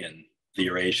here in the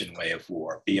Eurasian Way of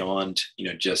War, beyond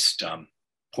just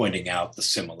pointing out the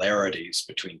similarities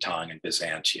between Tang and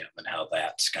Byzantium and how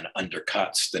that kind of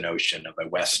undercuts the notion of a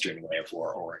Western way of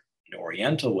war or an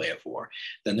Oriental way of war,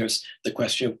 then there's the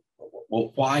question,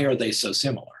 well, why are they so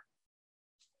similar?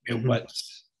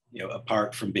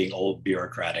 Apart from being old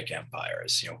bureaucratic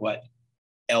empires, what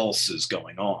else is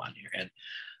going on here?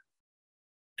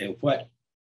 And what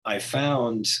I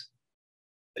found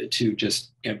to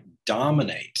just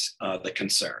dominate the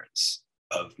concerns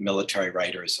of military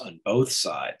writers on both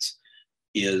sides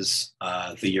is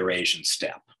the Eurasian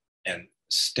steppe and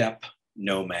steppe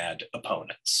nomad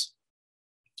opponents.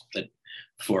 That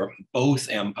for both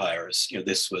empires,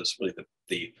 this was really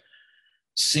the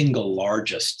single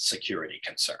largest security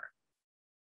concern.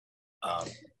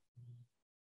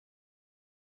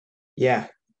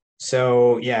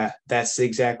 So that's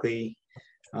exactly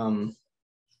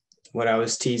what I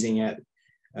was teasing at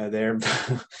there,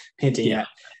 hinting at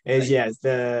is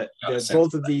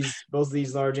both of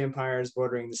these large empires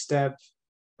bordering the steppe.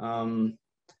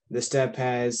 The steppe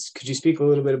has. Could you speak a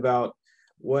little bit about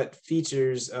what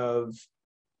features of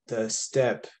the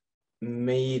steppe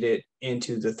made it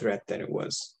into the threat that it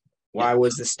was? Why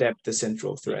was the steppe the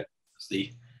central threat?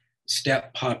 The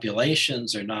steppe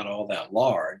populations are not all that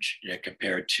large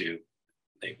compared to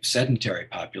the sedentary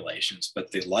populations,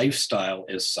 but the lifestyle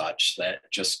is such that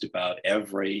just about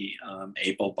every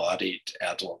able-bodied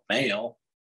adult male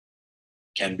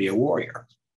can be a warrior.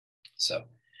 So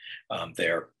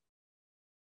their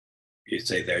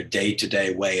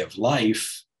day-to-day way of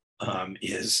life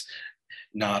is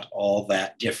not all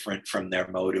that different from their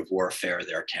mode of warfare,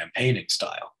 their campaigning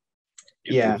style.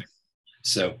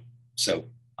 So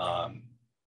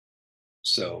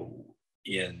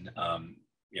in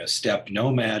steppe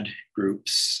nomad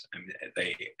groups,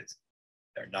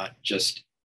 they're not just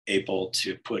able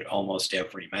to put almost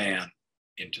every man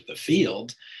into the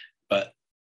field, but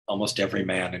almost every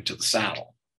man into the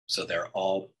saddle. So they're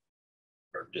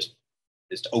just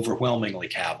overwhelmingly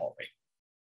cavalry,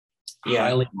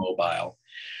 highly mobile,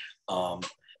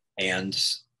 and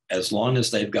as long as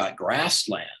they've got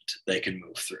grassland they can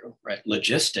move through. Right,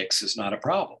 logistics is not a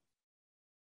problem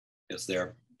because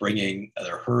they're bringing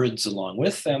their herds along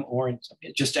with them, or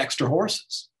just extra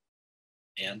horses.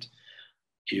 And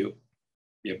you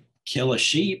kill a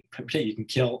sheep, you can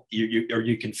kill or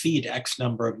you can feed X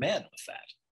number of men with that.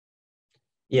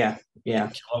 You kill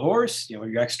a horse,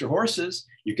 your extra horses,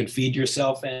 you can feed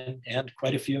yourself and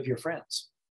quite a few of your friends.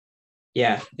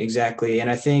 Yeah, exactly. And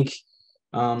I think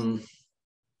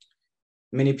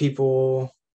many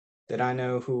people that I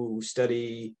know who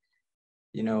study,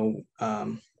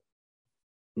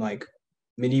 like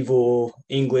medieval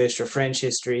English or French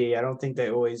history, I don't think they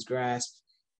always grasp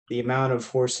the amount of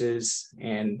horses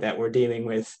and that we're dealing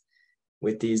with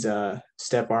these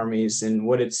steppe armies, and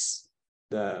what it's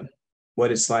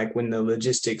like when the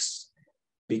logistics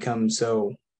become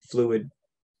so fluid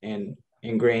and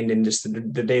ingrained in just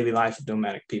the daily life of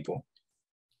nomadic people.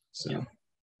 So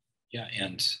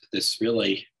and this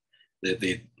really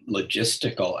the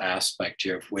logistical aspect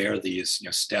here of where these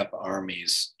steppe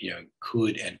armies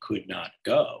could and could not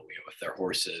go with their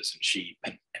horses and sheep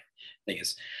and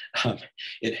things.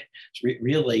 It's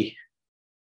really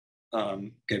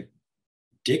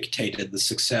dictated the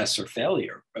success or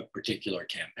failure of particular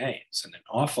campaigns, and an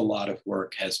awful lot of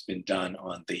work has been done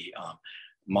on the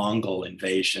Mongol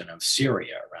invasion of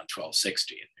Syria around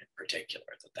 1260 in particular.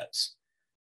 That's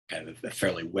kind of a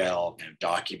fairly well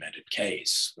documented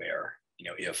case where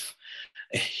if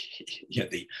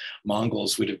the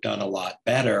Mongols would have done a lot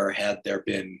better had there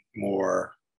been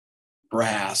more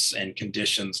grass and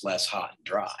conditions less hot and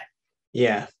dry.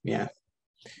 Yeah.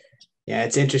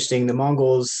 It's interesting. The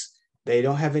Mongols, they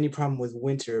don't have any problem with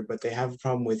winter, but they have a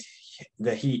problem with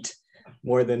the heat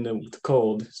more than the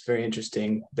cold. It's very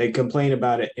interesting. They complain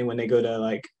about it, and when they go to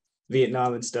like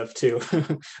Vietnam and stuff too.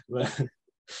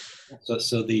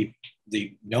 So the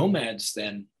nomads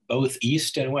then, both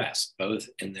east and west, both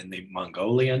in the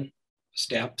Mongolian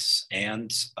steppes and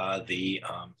the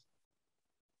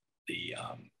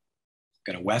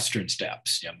kind of western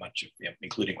steppes, much of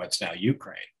including what's now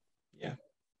Ukraine. Yeah.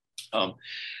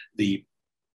 The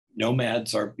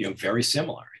nomads are very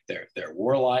similar. They're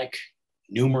warlike,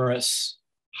 numerous,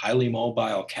 highly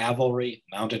mobile cavalry,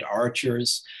 mounted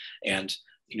archers, and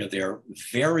they're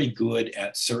very good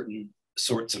at certain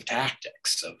sorts of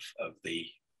tactics of the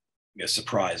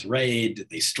surprise raid,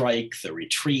 the strike, the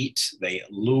retreat. They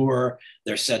lure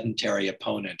their sedentary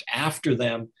opponent after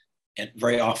them, and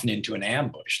very often into an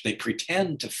ambush. They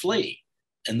pretend to flee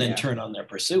and then turn on their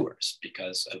pursuers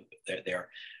because of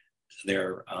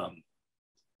their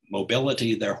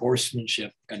mobility, their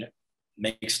horsemanship kind of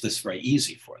makes this very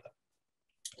easy for them.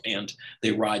 And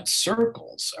they ride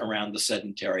circles around the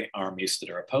sedentary armies that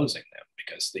are opposing them,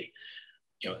 because the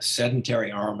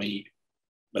sedentary army,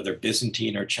 whether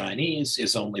Byzantine or Chinese,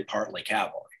 is only partly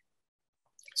cavalry.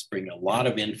 It's bringing a lot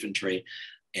of infantry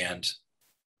and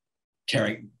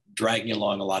dragging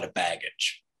along a lot of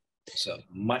baggage, so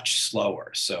much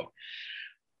slower. So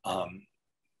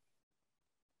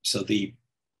the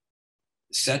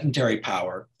sedentary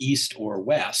power, east or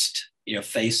west,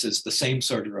 faces the same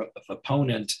sort of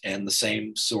opponent and the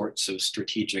same sorts of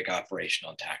strategic, operational,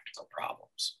 and tactical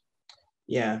problems.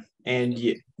 Yeah, and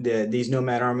these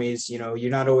nomad armies, you're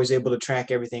not always able to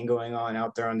track everything going on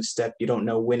out there on the steppe. You don't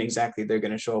know when exactly they're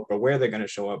going to show up or where they're going to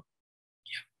show up.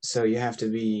 Yeah. So you have to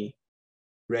be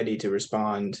ready to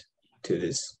respond to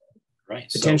this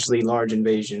potentially large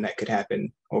invasion that could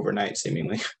happen overnight,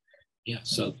 seemingly. Yeah,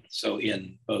 so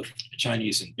in both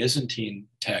Chinese and Byzantine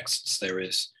texts, there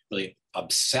is really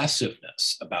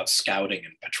obsessiveness about scouting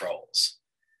and patrols.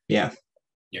 Yeah.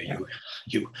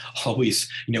 You always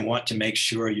want to make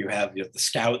sure you have the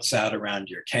scouts out around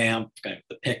your camp, kind of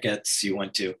the pickets. You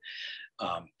want to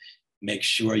make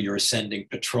sure you're sending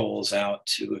patrols out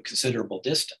to a considerable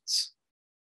distance.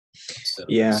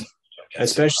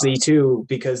 Especially too,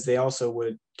 because they also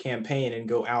would campaign and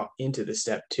go out into the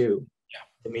steppe too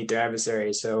to meet their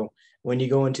adversaries. So when you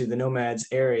go into the nomads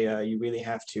area, you really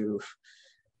have to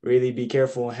really be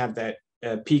careful and have that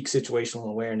peak situational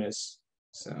awareness.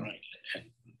 So and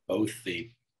both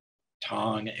the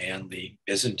Tang and the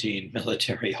Byzantine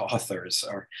military authors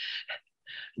are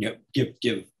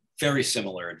give very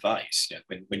similar advice.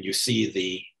 When you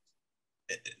see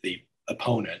the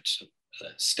opponent, the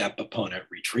steppe opponent,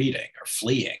 retreating or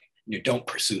fleeing, don't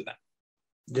pursue them.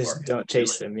 Just don't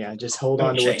chase them. Yeah, just hold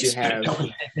on to what you have.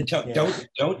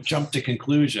 Don't jump to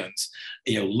conclusions.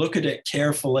 Look at it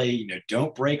carefully.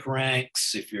 Don't break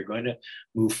ranks. If you're going to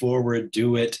move forward,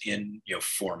 do it in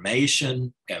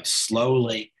formation, kind of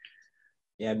slowly.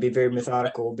 Yeah, be very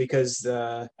methodical, because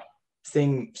the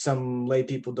thing some lay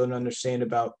people don't understand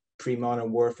about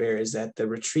pre-modern warfare is that the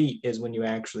retreat is when you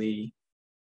actually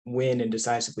win and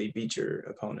decisively beat your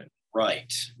opponent.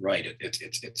 Right.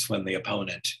 It's when the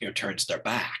opponent turns their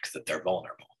back that they're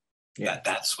vulnerable. Yeah.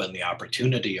 That's when the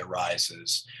opportunity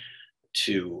arises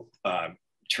to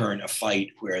turn a fight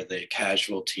where the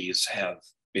casualties have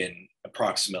been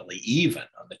approximately even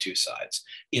on the two sides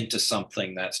into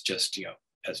something that's just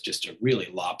has just a really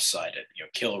lopsided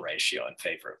kill ratio in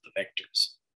favor of the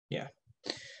victors. Yeah.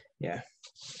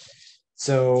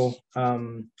 So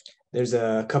there's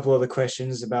a couple other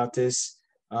questions about this.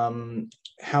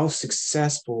 How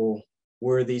successful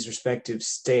were these respective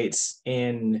states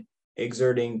in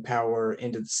exerting power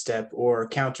into the steppe or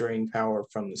countering power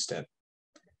from the steppe?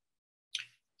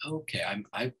 Okay,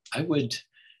 I would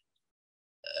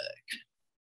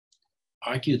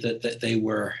argue that they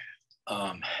were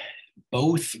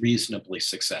both reasonably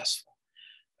successful.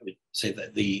 I would say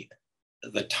that the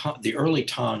early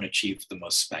Tang achieved the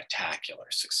most spectacular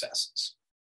successes.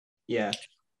 Yeah.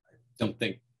 don't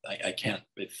think, I can't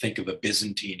think of a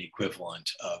Byzantine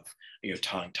equivalent of,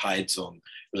 Tang Taizong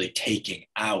really taking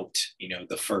out,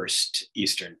 the first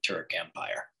Eastern Turk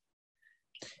Empire.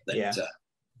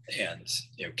 And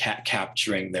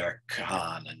capturing their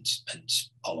Khan and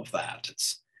all of that.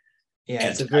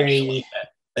 It's a very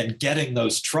and getting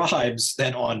those tribes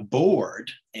then on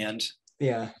board and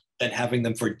then having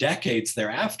them for decades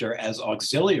thereafter as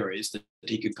auxiliaries that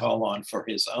he could call on for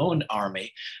his own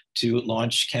army to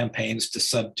launch campaigns to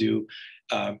subdue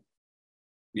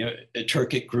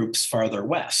Turkic groups farther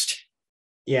west.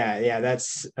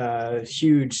 That's a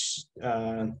huge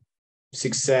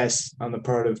success on the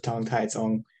part of Tang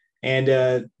Taizong,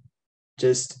 and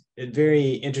just a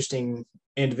very interesting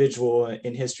individual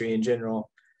in history in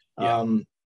general. But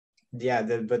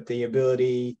the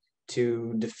ability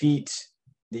to defeat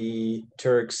the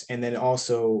Turks and then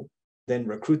also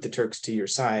recruit the Turks to your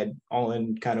side all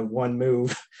in kind of one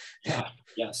move.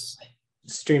 Yes.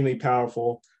 Extremely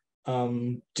powerful.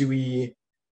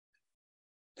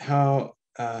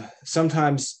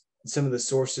 Sometimes some of the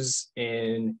sources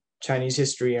in Chinese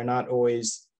history are not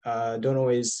always don't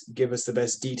always give us the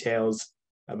best details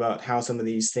about how some of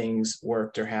these things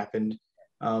worked or happened.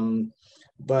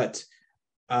 But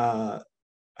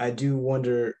I do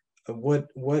wonder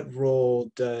what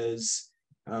role does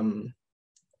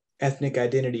ethnic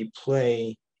identity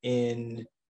play in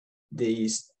the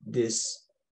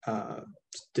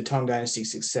Tang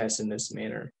Dynasty's success in this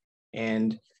manner,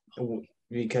 and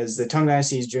because the Tang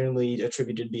Dynasty is generally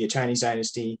attributed to be a Chinese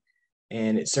dynasty,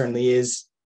 and it certainly is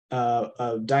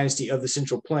a dynasty of the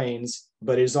Central Plains,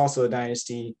 but it is also a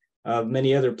dynasty of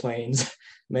many other plains,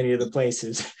 many other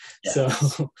places.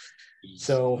 Yes.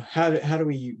 So how do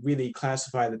we really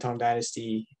classify the Tang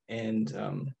Dynasty? And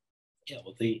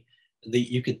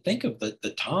you could think of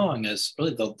the Tang as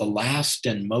really the last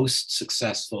and most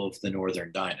successful of the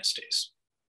northern dynasties,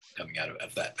 coming out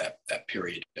of that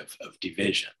period of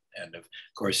division, and of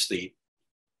course the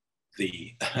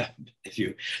if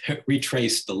you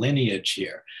retrace the lineage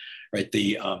here, right,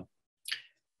 the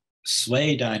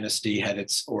Sui dynasty had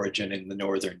its origin in the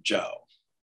northern Zhou.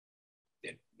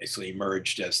 It basically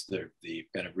emerged as the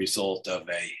kind of result of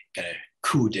a kind of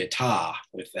coup d'etat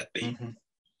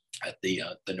at the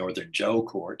northern Zhou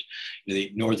court.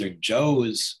 The northern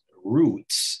Zhou's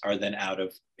roots are then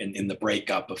in the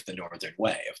breakup of the northern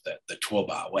way, of the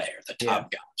Tuoba way or the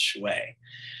Tabgash way.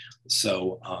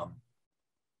 So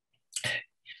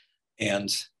and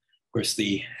of course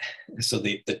the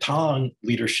Tang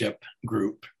leadership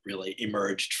group really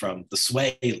emerged from the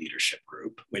Sui leadership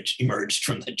group, which emerged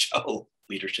from the Zhou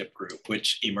leadership group,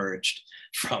 which emerged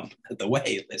from the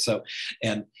Wei. So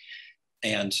and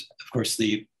of course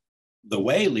the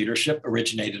Wei leadership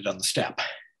originated on the steppe.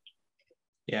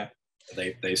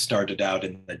 They started out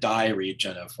in the Dai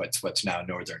region of what's now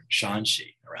northern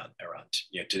Shanxi, around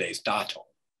today's Datong.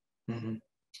 Mm-hmm.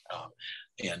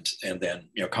 And then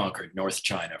conquered North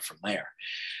China from there.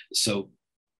 So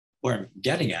what I'm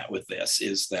getting at with this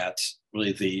is that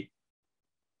really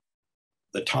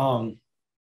the Tang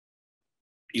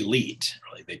elite,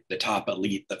 really the top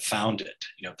elite that founded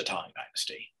the Tang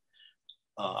dynasty,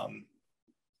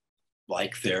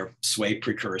 like their Sui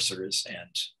precursors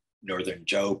and northern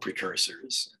Zhou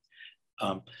precursors,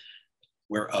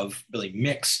 were of really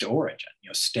mixed origin,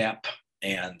 steppe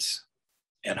and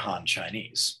Han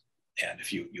Chinese. And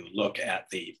if you look at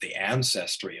the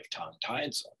ancestry of Tang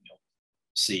Taizong, you'll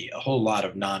see a whole lot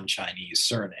of non-Chinese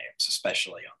surnames,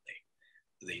 especially on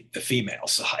the female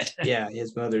side.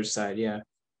 His mother's side. Yeah.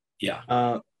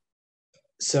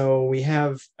 So we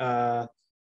have, and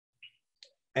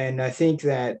I think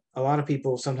that a lot of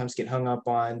people sometimes get hung up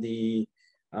on the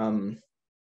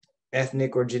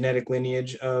ethnic or genetic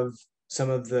lineage of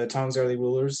some of the Tang's early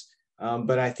rulers.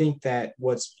 But I think that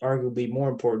what's arguably more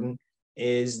important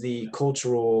is the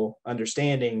cultural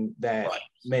understanding that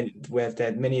many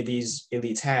of these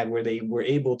elites had, where they were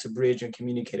able to bridge and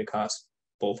communicate across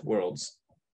both worlds.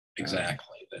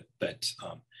 Exactly.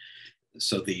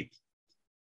 So the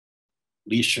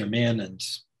Li Shimin and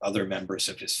other members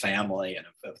of his family and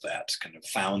of that kind of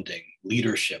founding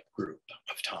leadership group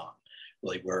of Tang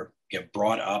really were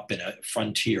brought up in a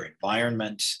frontier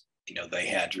environment. They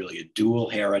had really a dual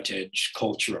heritage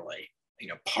culturally,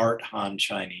 part Han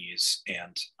Chinese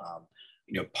and,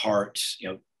 part,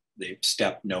 the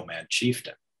steppe nomad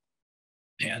chieftain.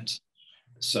 And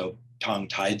so Tang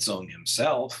Taizong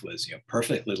himself was,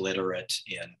 perfectly literate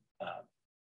in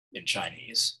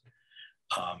Chinese.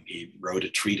 He wrote a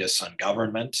treatise on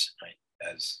government,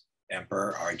 as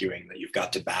emperor, arguing that you've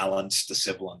got to balance the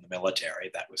civil and the military.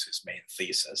 That was his main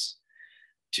thesis,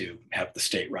 to have the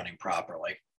state running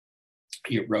properly.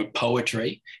 He wrote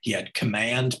poetry. He had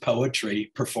command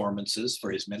poetry performances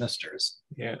for his ministers.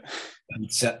 Yeah.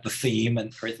 And set the theme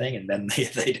and everything, and then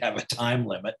they'd have a time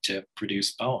limit to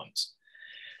produce poems.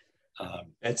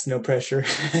 That's no pressure.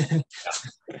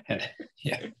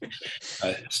 Yeah.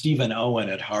 Stephen Owen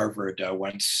at Harvard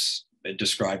once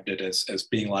described it as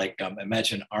being like,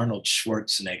 imagine Arnold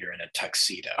Schwarzenegger in a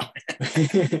tuxedo.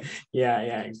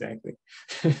 Yeah, exactly.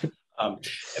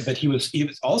 But he was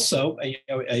also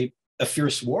a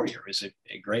fierce warrior. He was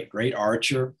a great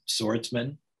archer,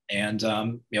 swordsman, and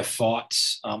fought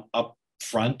up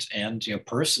front and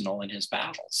personal in his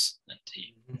battles. And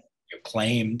he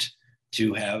claimed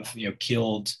to have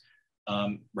killed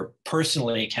or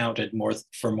personally accounted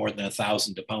for more than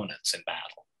 1,000 opponents in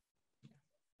battle.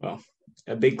 Well,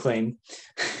 a big claim.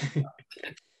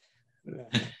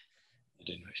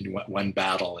 In one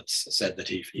battle, it's said that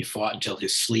he fought until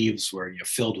his sleeves were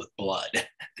filled with blood.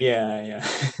 Yeah.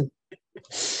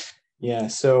 Yeah.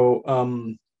 So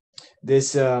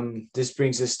this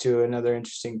brings us to another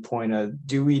interesting point.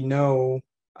 Do we know?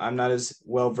 I'm not as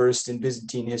well versed in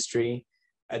Byzantine history.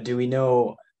 Do we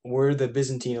know, were the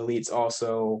Byzantine elites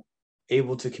also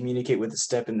able to communicate with the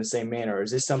steppe in the same manner? Or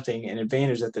is this an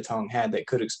advantage that the Tang had that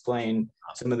could explain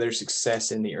some of their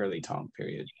success in the early Tang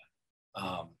period?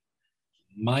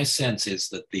 My sense is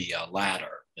that the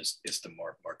latter is the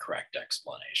more correct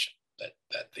explanation.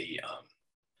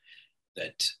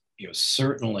 That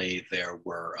certainly there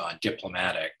were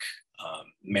diplomatic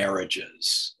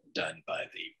marriages done by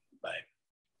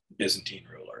Byzantine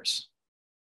rulers.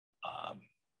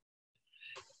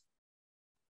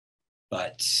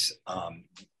 But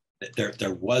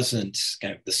there wasn't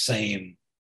kind of the same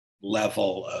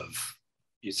level of,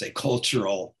 you'd say,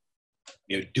 cultural,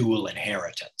 dual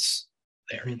inheritance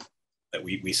there that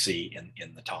we see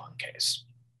in the Tang case.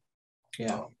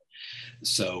 Yeah.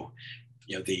 So,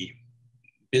 the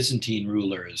Byzantine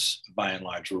rulers, by and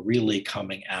large, were really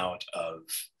coming out of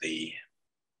the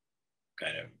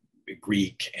kind of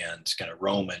Greek and kind of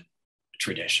Roman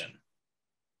tradition,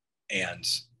 and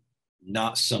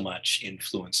not so much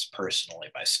influenced personally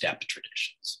by steppe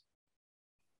traditions.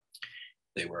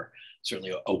 They were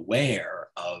certainly aware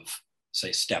of,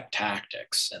 say, steppe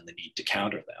tactics and the need to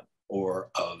counter them, or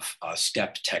of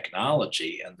steppe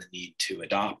technology and the need to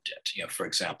adopt it. For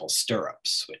example,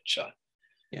 stirrups, which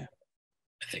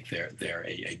I think there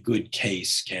a good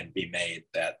case can be made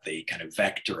that the kind of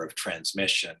vector of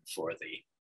transmission for the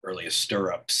earliest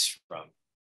stirrups from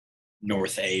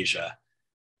North Asia,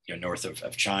 north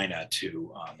of China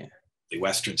to the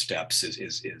Western steppes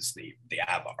is the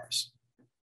Avars.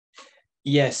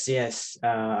 Yes.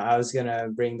 I was gonna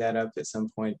bring that up at some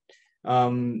point.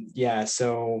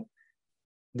 So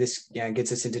this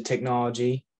gets us into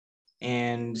technology,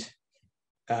 and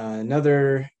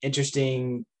another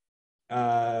interesting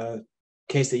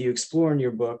case that you explore in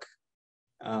your book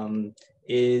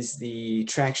is the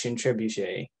traction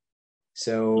trebuchet.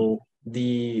 So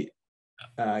the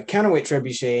counterweight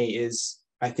trebuchet is,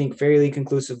 I think, fairly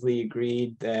conclusively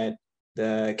agreed that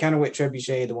the counterweight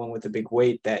trebuchet, the one with the big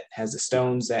weight that has the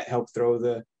stones that help throw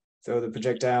the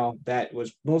projectile, that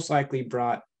was most likely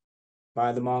brought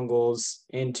by the Mongols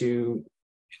into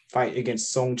fight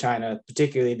against Song China.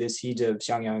 Particularly this siege of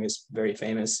Xiangyang is very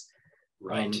famous.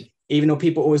 Right. Even though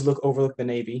people always overlook the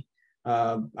Navy,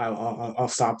 I'll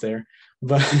stop there.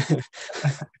 But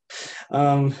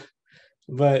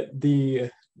but the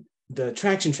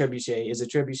traction trebuchet is a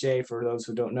trebuchet, for those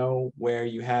who don't know, where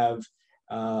you have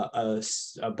a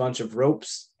bunch of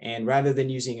ropes, and rather than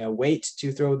using a weight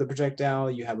to throw the projectile,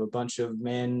 you have a bunch of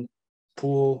men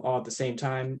pull all at the same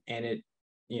time, and it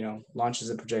launches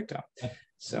a projectile.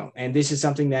 So, and this is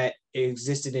something that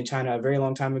existed in China a very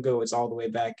long time ago. It's all the way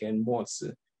back in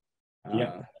Mozi.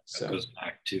 So it goes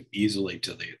back easily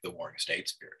to the Warring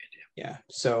States period. Yeah.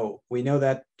 So we know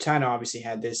that China obviously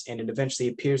had this, and it eventually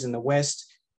appears in the West.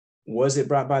 Was it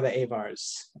brought by the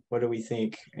Avars? What do we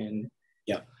think? And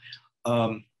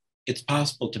it's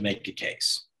possible to make a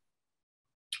case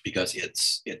because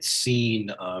it's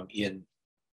seen in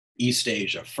East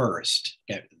Asia first,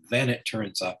 and then it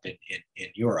turns up in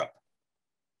Europe,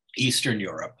 Eastern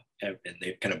Europe, and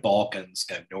the kind of Balkans,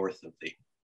 kind of north of the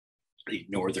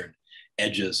northern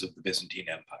edges of the Byzantine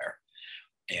Empire,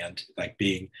 and like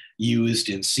being used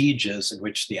in sieges in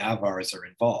which the Avars are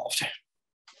involved.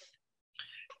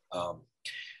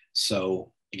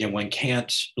 So again, one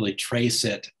can't really trace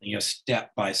it,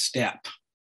 step by step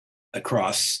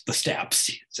across the steppes,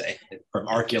 you'd say, from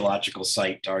archaeological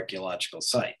site to archaeological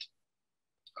site.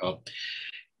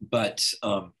 But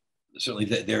certainly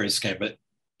there is kind of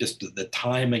just the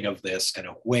timing of this, kind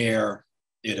of where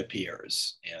it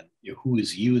appears, and who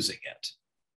is using it.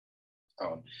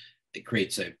 It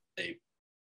creates an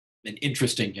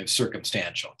interesting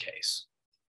circumstantial case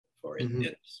for it, Mm-hmm.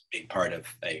 it being part of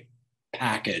a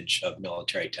package of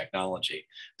military technology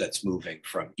that's moving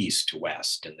from east to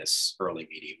west in this early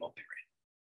medieval period.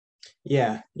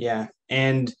 Yeah.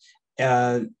 And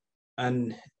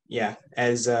yeah,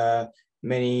 as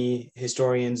many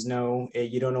historians know,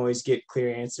 you don't always get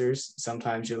clear answers.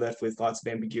 Sometimes you're left with lots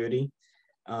of ambiguity.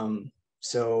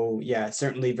 So yeah,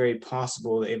 certainly very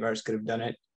possible that Avars could have done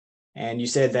it. And you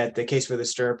said that the case for the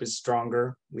stirrup is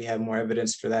stronger. We have more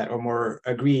evidence for that, or more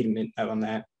agreement on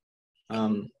that.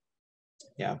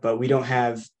 Yeah, but we don't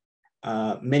have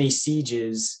many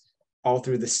sieges all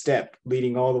through the steppe,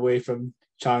 leading all the way from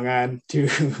Chang'an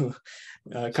to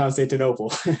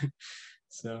Constantinople.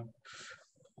 So,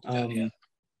 And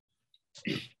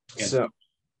so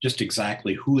just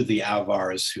exactly who the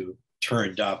Avars who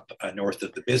turned up north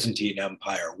of the Byzantine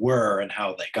Empire were and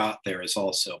how they got there is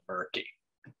also murky.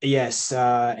 yes,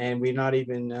 and we're not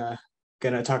even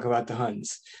gonna talk about the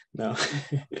Huns. No.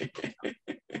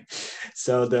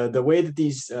 So the way that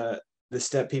these the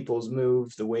steppe peoples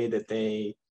move, the way that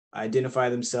they identify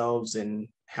themselves, and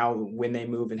how when they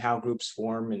move and how groups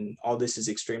form, and all this is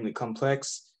extremely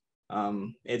complex.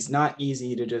 It's not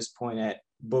easy to just point at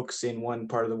books in one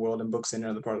part of the world and books in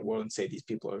another part of the world and say these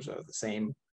people are the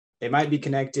same. They might be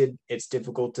connected. It's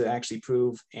difficult to actually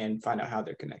prove and find out how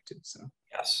they're connected. So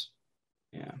yes,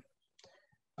 yeah.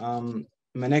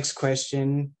 My next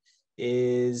question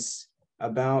is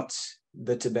about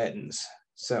the Tibetans.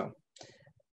 So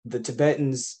the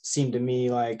Tibetans seem to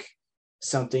me like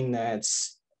something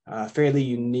that's fairly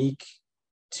unique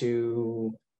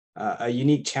to a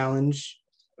unique challenge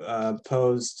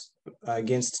posed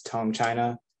against Tang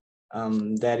China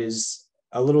that is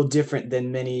a little different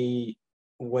than many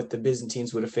what the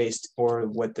Byzantines would have faced or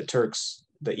what the Turks,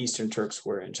 the Eastern Turks,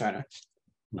 were in China.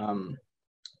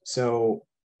 So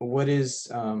what is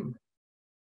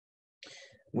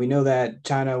we know that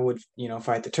China would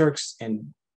fight the Turks,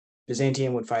 and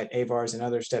Byzantium would fight Avars and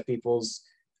other steppe peoples,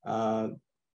 but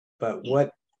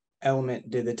what element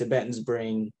did the Tibetans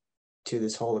bring to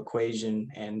this whole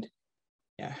equation, and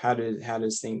yeah, how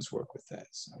does things work with that?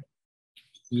 So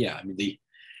yeah, I mean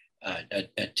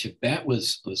Tibet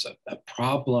was a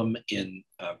problem in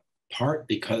part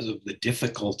because of the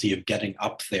difficulty of getting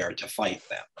up there to fight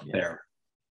them. Yeah. Their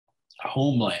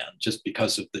homeland, just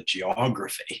because of the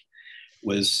geography,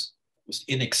 was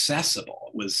inaccessible.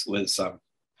 Was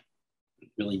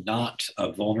really not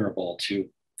vulnerable to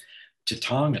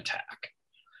Tang attack.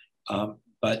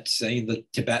 But say the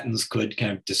Tibetans could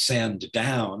kind of descend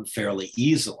down fairly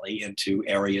easily into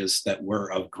areas that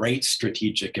were of great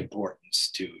strategic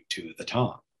importance to the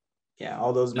Tang. Yeah,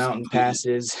 all those mountain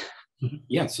passes.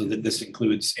 Yeah, so that this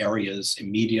includes areas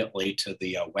immediately to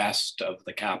the west of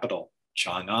the capital,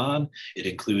 Chang'an. It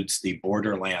includes the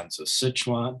borderlands of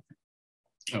Sichuan,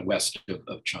 west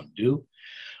of Chengdu.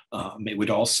 It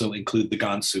would also include the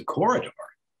Gansu corridor,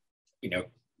 the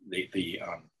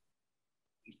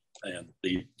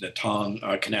Tang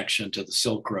connection to the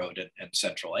Silk Road and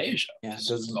Central Asia. Yeah,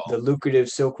 the lucrative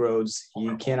Silk Roads.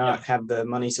 You cannot have the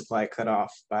money supply cut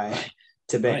off by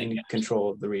Tibetan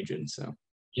control of the region. So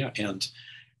yeah, and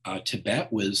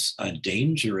Tibet was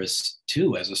dangerous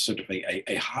too as a sort of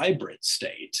a hybrid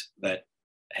state that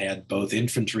had both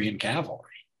infantry and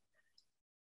cavalry,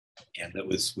 and that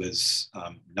was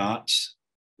not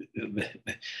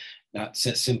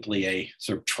simply a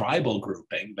sort of tribal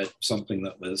grouping, but something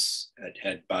that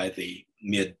had by the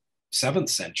mid 7th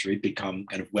century become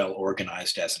kind of well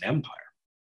organized as an empire.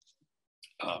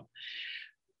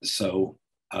 So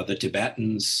the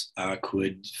Tibetans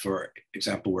could, for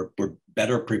example, were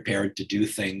better prepared to do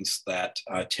things that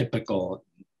typical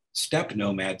steppe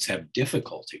nomads have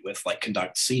difficulty with, like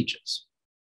conduct sieges.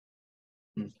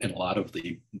 And a lot of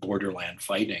the borderland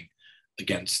fighting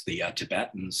against the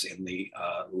Tibetans in the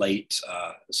late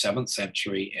 7th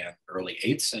century and early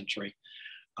 8th century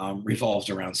revolved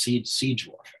around siege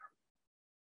warfare.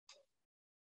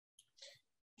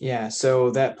 Yeah,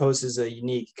 so that poses a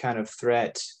unique kind of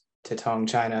threat to Tang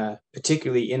China,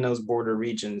 particularly in those border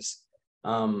regions.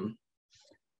 Now,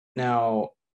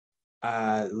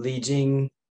 Li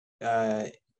Jing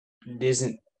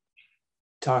isn't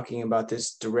talking about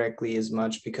this directly as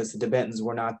much because the Tibetans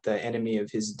were not the enemy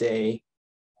of his day.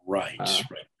 Right.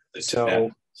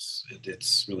 So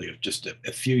it's really just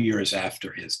a few years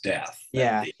after his death.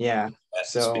 Yeah.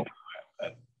 So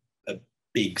a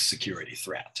big security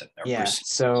threat. Yeah.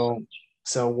 So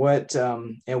what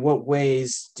in what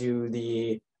ways do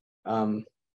the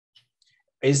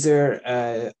is there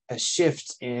a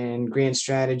shift in grand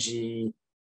strategy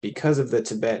because of the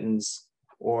Tibetans,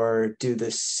 or do the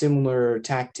similar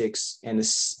tactics and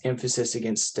this emphasis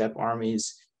against steppe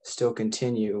armies still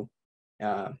continue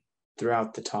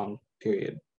throughout the Tang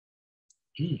period?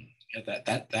 Yeah,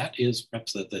 that is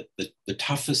perhaps the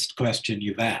toughest question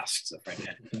you've asked,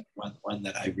 and one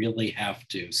that I really have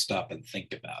to stop and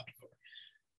think about for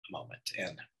a moment.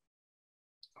 And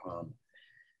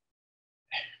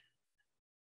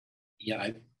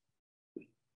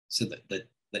so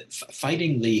that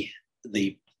fighting the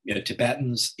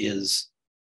Tibetans is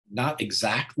not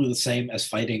exactly the same as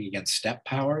fighting against steppe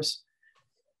powers,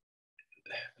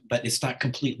 but it's not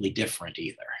completely different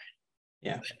either.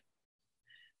 Yeah.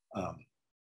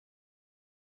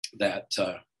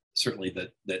 Certainly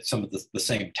that some of the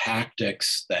same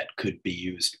tactics that could be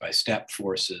used by steppe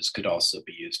forces could also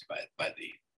be used by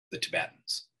the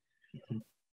Tibetans. Mm-hmm.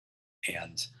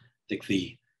 And I think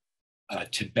the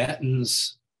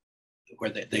Tibetans,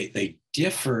 where they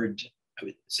differed, I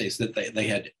would say, is that they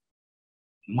had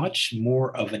much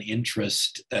more of an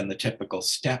interest than the typical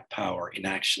steppe power in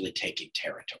actually taking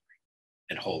territory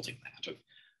and holding that,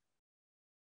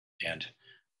 and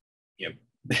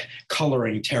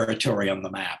coloring territory on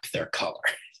the map their color.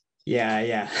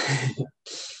 Yeah.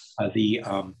 The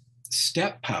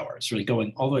steppe powers, really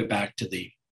going all the way back to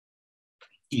the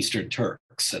Eastern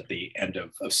Turks at the end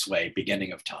of Sui,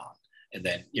 beginning of Tang, and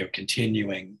then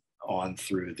continuing on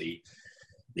through the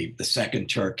Second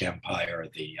Turk Empire,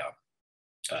 the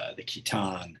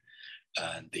Khitan,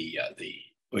 the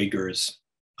Uyghurs.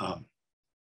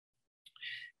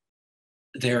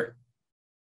 Their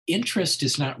interest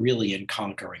is not really in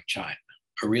conquering China,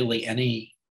 or really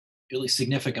any really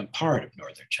significant part of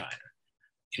northern China.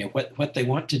 What they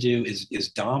want to do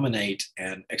is dominate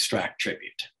and extract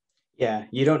tribute. Yeah,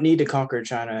 you don't need to conquer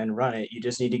China and run it. You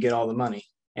just need to get all the money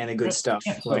and the good stuff.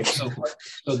 Yeah, so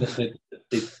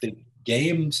the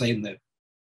game, say in the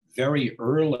very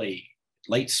early,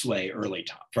 late Sui, early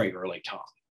Tang, very early Tang,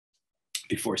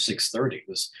 before 630,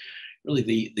 was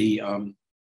really the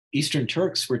Eastern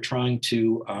Turks were trying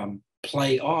to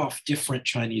play off different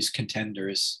Chinese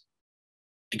contenders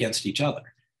against each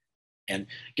other and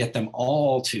get them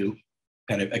all to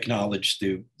kind of acknowledge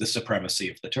the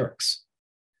supremacy of the Turks.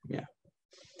 Yeah.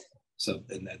 So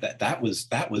that was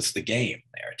the game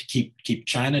there, to keep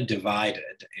China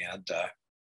divided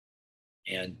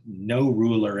and no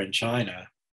ruler in China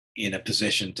in a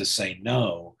position to say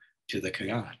no to the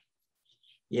Khagan.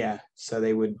 Yeah, so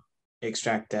they would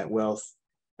extract that wealth.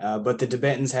 But the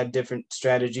Tibetans had different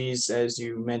strategies. As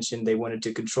you mentioned, they wanted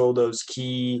to control those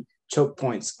key choke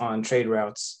points on trade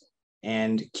routes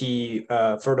and key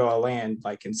fertile land,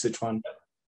 like in Sichuan.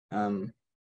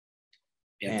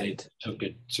 They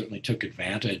certainly took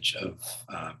advantage of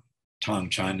Tang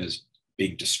China's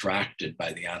being distracted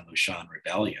by the An Lushan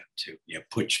rebellion to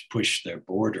push their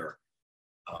border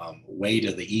way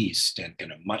to the east and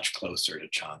kind of much closer to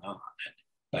Chang'an.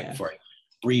 And for a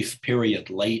brief period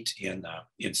late in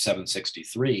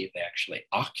 763, they actually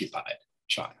occupied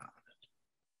Chang'an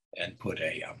and put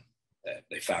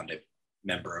they found a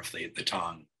member of the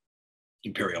Tang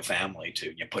imperial family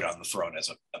to put on the throne as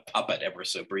a puppet ever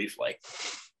so briefly.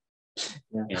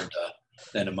 Yeah. And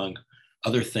then among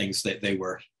other things, that they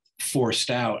were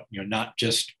forced out, not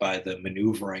just by the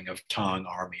maneuvering of Tang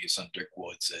armies under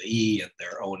Guo Ziyi and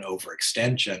their own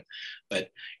overextension, but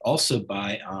also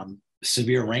by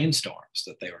severe rainstorms,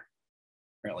 that they were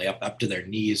apparently up to their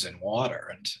knees in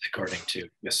water. And according to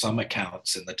some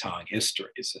accounts in the Tang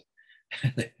histories,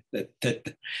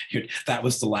 that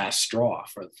was the last straw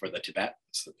for the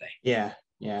Tibetans. That they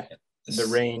the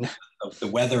rain, the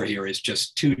weather here is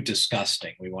just too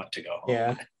disgusting. We want to go home.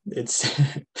 Yeah, it's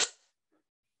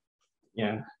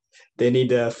they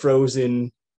need a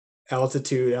frozen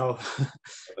altitude,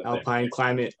 alpine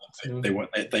climate. They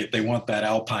want that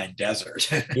alpine desert.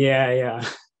 Yeah.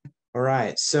 All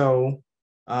right, so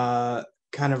kind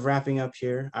of wrapping up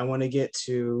here, I want to get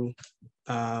to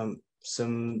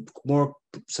some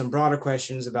broader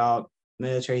questions about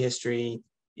military history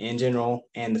in general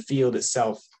and the field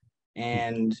itself,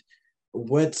 and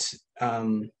what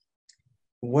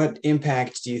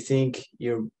impact do you think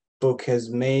your book has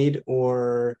made,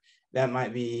 or that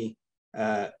might be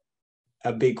a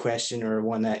big question, or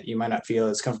one that you might not feel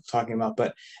as comfortable talking about,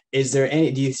 but is there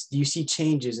any, do you see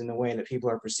changes in the way that people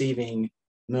are perceiving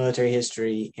military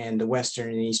history and the Western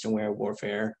and Eastern way of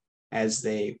warfare as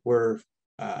they were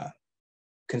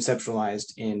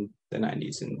conceptualized in the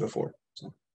 90s and before?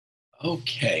 So.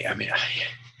 Okay, I mean,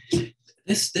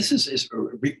 this is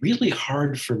really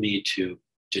hard for me to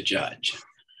judge.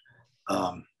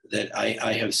 that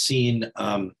I have seen,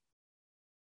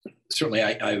 certainly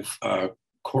I've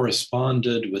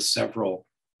corresponded with several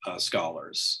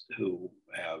scholars who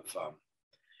have,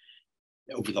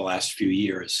 over the last few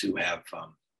years, who have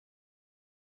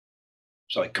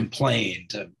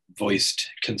complained, voiced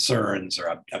concerns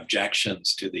or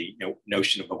objections to the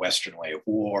notion of a Western way of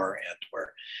war, and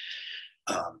were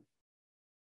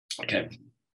kind of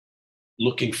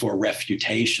looking for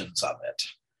refutations of it.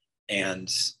 And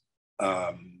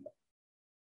I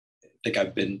think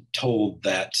I've been told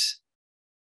that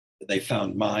they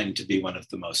found mine to be one of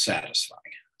the most satisfying.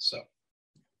 So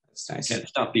that's nice.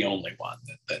 It's not the only one.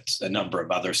 That a number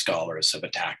of other scholars have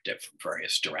attacked it from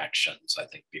various directions. I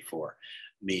think before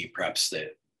me, perhaps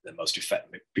the most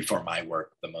effective, before my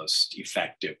work, the most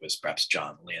effective was perhaps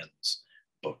John Lynn's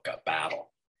book,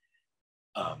 Battle.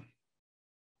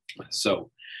 So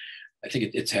I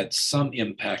think it's had some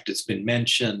impact. It's been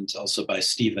mentioned also by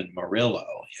Stephen Murillo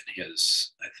in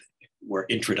his, I think,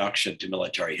 Introduction to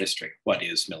Military History. What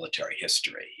is military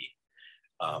history?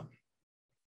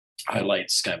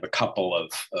 Highlights kind of a couple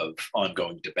of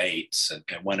ongoing debates, and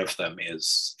one of them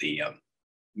is the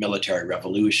military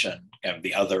revolution, and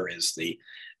the other is the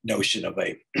notion of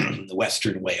a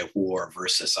Western way of war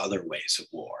versus other ways of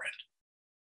war. And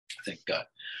I think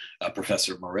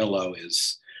Professor Murillo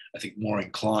is, I think, more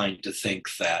inclined to think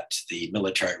that the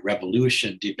military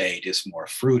revolution debate is more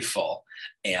fruitful,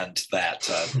 and that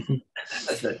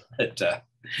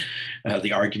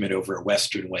the argument over a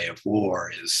Western way of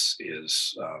war is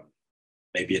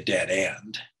maybe a dead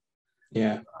end.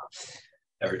 Yeah.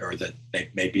 Or that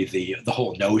maybe the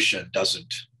whole notion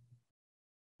doesn't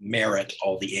merit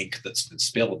all the ink that's been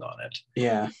spilled on it.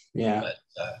 Yeah, yeah.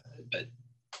 But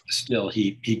still,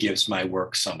 he gives my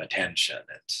work some attention.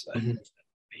 It's the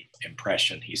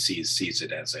impression he sees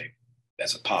it as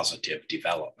a positive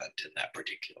development in that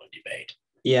particular debate.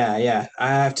 Yeah, yeah. I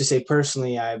have to say,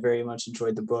 personally, I very much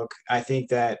enjoyed the book. I think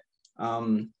that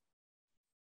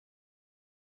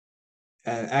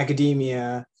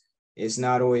academia is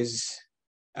not always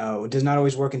does not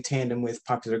always work in tandem with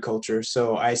popular culture.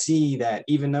 So I see that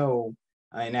even though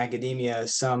in academia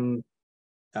some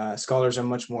scholars are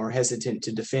much more hesitant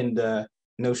to defend the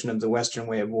notion of the Western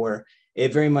way of war,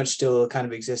 it very much still kind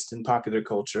of exists in popular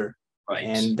culture. Right.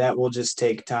 And that will just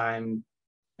take time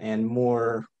and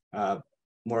more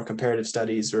comparative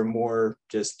studies, or more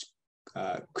just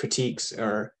critiques,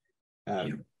 or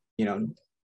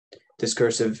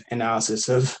discursive analysis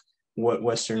of what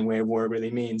Western way of war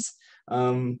really means.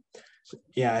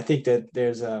 Yeah, I think that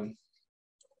there's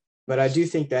but I do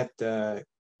think that the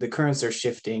currents are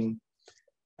shifting,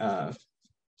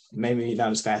 maybe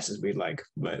not as fast as we'd like,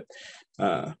 but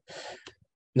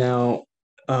now,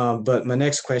 but my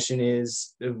next question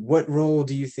is, what role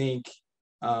do you think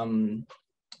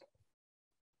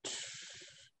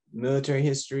military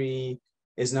history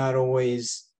is not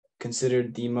always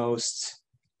considered the most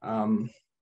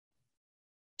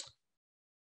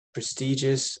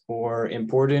prestigious or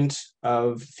important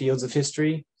of fields of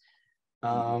history?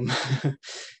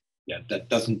 Yeah, that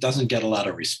doesn't get a lot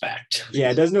of respect.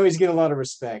 Yeah, it doesn't always get a lot of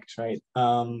respect, right?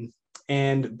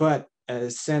 But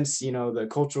since the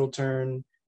cultural turn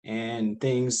and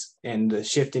things, and the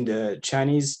shift into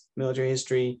Chinese military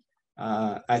history,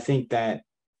 I think that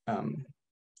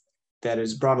that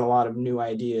has brought a lot of new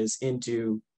ideas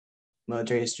into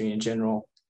military history in general.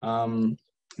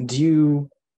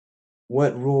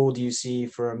 What role do you see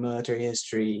for military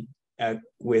history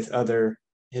with other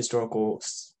historical,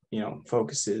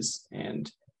 focuses,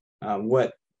 and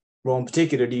what role in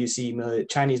particular do you see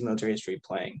Chinese military history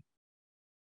playing?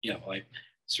 Yeah, well, I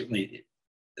certainly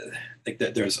think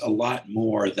that there's a lot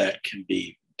more that can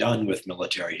be done with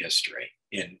military history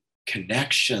in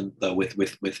connection, though,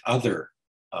 with other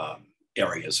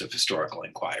areas of historical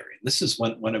inquiry. And this is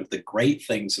one of the great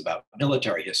things about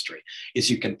military history, is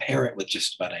you can pair it with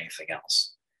just about anything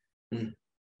else.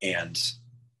 And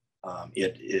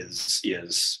it is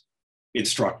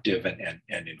instructive and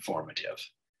informative.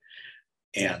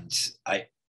 And I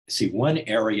see one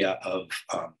area of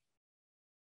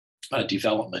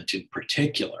development in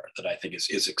particular that I think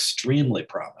is extremely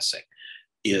promising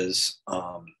is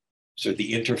sort of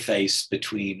the interface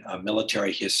between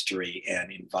military history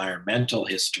and environmental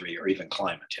history, or even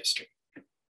climate history.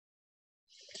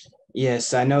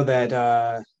 Yes, I know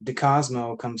that De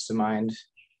Cosmo comes to mind.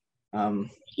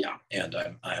 Yeah, and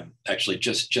I'm actually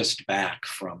just back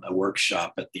from a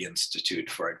workshop at the Institute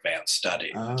for Advanced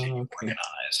Study that he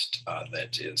organized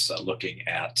that is looking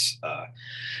at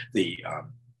the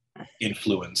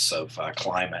influence of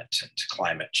climate and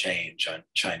climate change on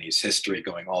Chinese history,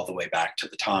 going all the way back to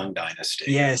the Tang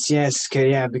Dynasty. Yes, yes,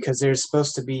 yeah, because there's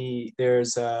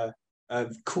a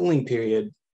cooling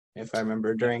period, if I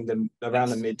remember, during around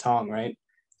the mid-Tang, right?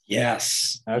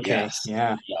 Yes. Okay. Yes.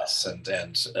 Yeah. Yes, and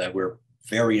we're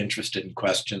very interested in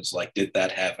questions like, did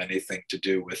that have anything to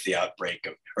do with the outbreak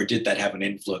of, or did that have an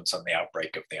influence on the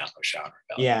outbreak of the Anlushan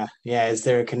Rebellion? Yeah. Yeah. Is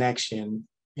there a connection?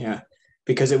 Yeah,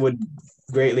 because it would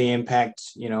greatly impact,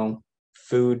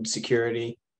 food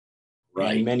security,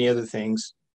 Right, and many other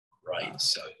things. right.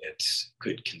 So it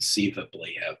could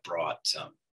conceivably have brought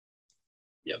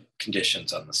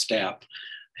conditions on the steppe,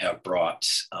 have brought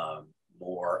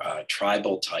more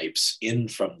tribal types in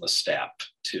from the steppe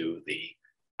to the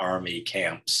army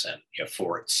camps and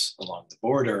forts along the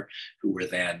border, who were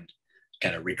then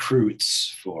kind of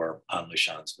recruits for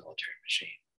Anlushan's military machine.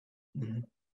 Mm-hmm.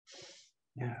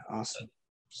 Yeah, awesome.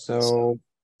 So,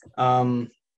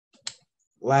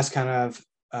 last kind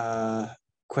of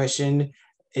question: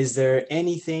 is there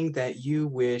anything that you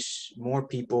wish more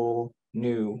people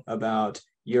knew about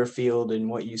your field and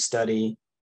what you study,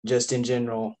 just in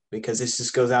general? Because this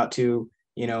just goes out to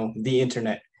the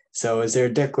internet. So, is there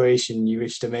a declaration you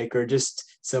wish to make, or just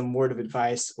some word of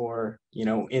advice, or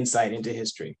insight into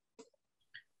history?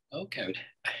 Okay,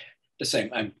 the same.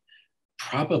 I'm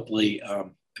probably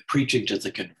preaching to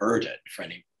the converted for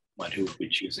anyone who would be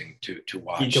choosing to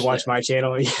watch my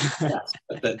channel. Yes,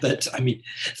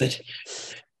 that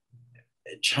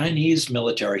Chinese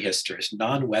military history,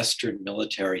 non-Western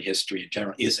military history in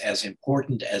general, is as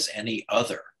important as any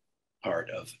other part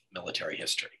of military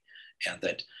history, and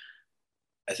that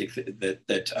I think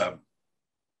that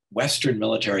Western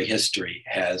military history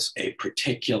has a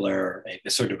particular, a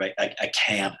sort of a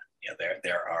canon.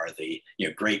 There are the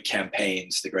great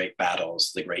campaigns, the great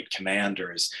battles, the great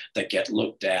commanders that get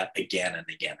looked at again and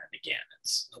again and again.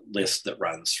 It's a list that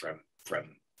runs from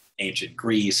ancient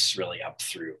Greece really up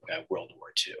through World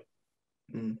War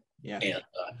II. Yeah,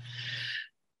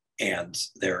 and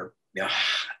there,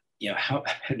 how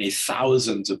many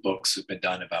thousands of books have been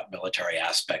done about military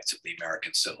aspects of the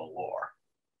American Civil War,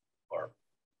 or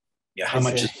how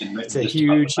much has been written? It's a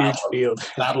huge field.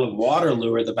 Battle of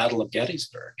Waterloo or the Battle of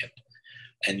Gettysburg,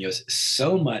 and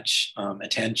so much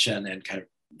attention and kind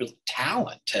of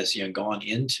talent has gone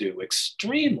into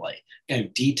extremely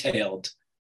detailed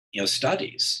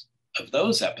studies of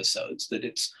those episodes, that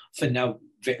it's now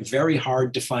very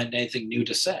hard to find anything new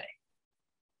to say.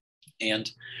 And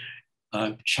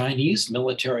Chinese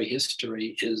military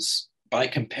history is, by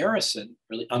comparison,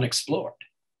 really unexplored.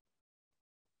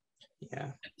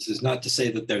 Yeah. This is not to say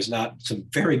that there's not some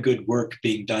very good work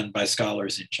being done by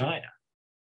scholars in China.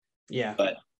 Yeah.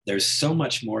 But there's so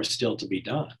much more still to be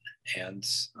done. And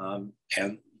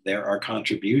there are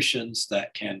contributions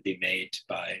that can be made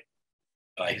by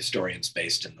historians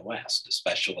based in the West,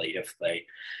 especially if they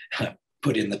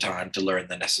put in the time to learn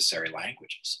the necessary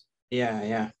languages.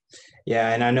 Yeah.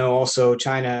 And I know also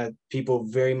China, people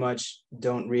very much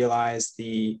don't realize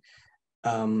the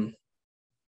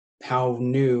how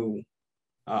new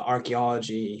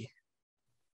archaeology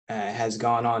has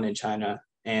gone on in China,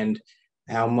 and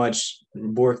how much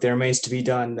work there remains to be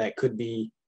done that could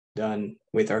be done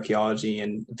with archaeology.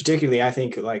 And particularly, I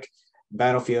think, like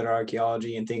battlefield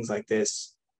archaeology and things like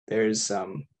this,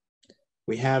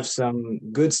 we have some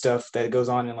good stuff that goes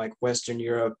on in like Western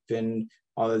Europe and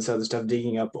all this other stuff,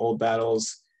 digging up old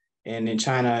battles. And in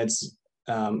China, it's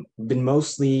been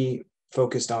mostly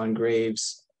focused on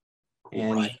graves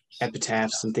and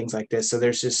epitaphs and things like this. So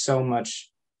there's just so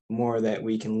much more that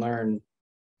we can learn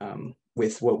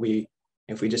with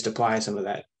if we just apply some of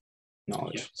that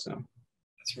knowledge. Yeah. So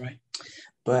that's right.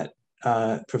 But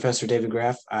Professor David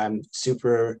Graff, I'm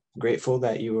super grateful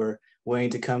that you were willing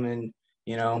to come and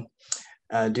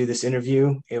do this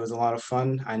interview. It was a lot of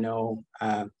fun. I know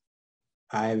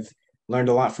I've learned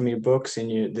a lot from your books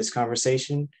and this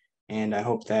conversation, and I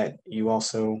hope that you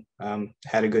also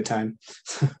had a good time.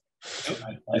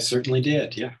 I certainly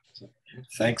did. Yeah. So,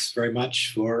 thanks very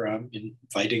much for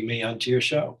inviting me onto your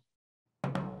show.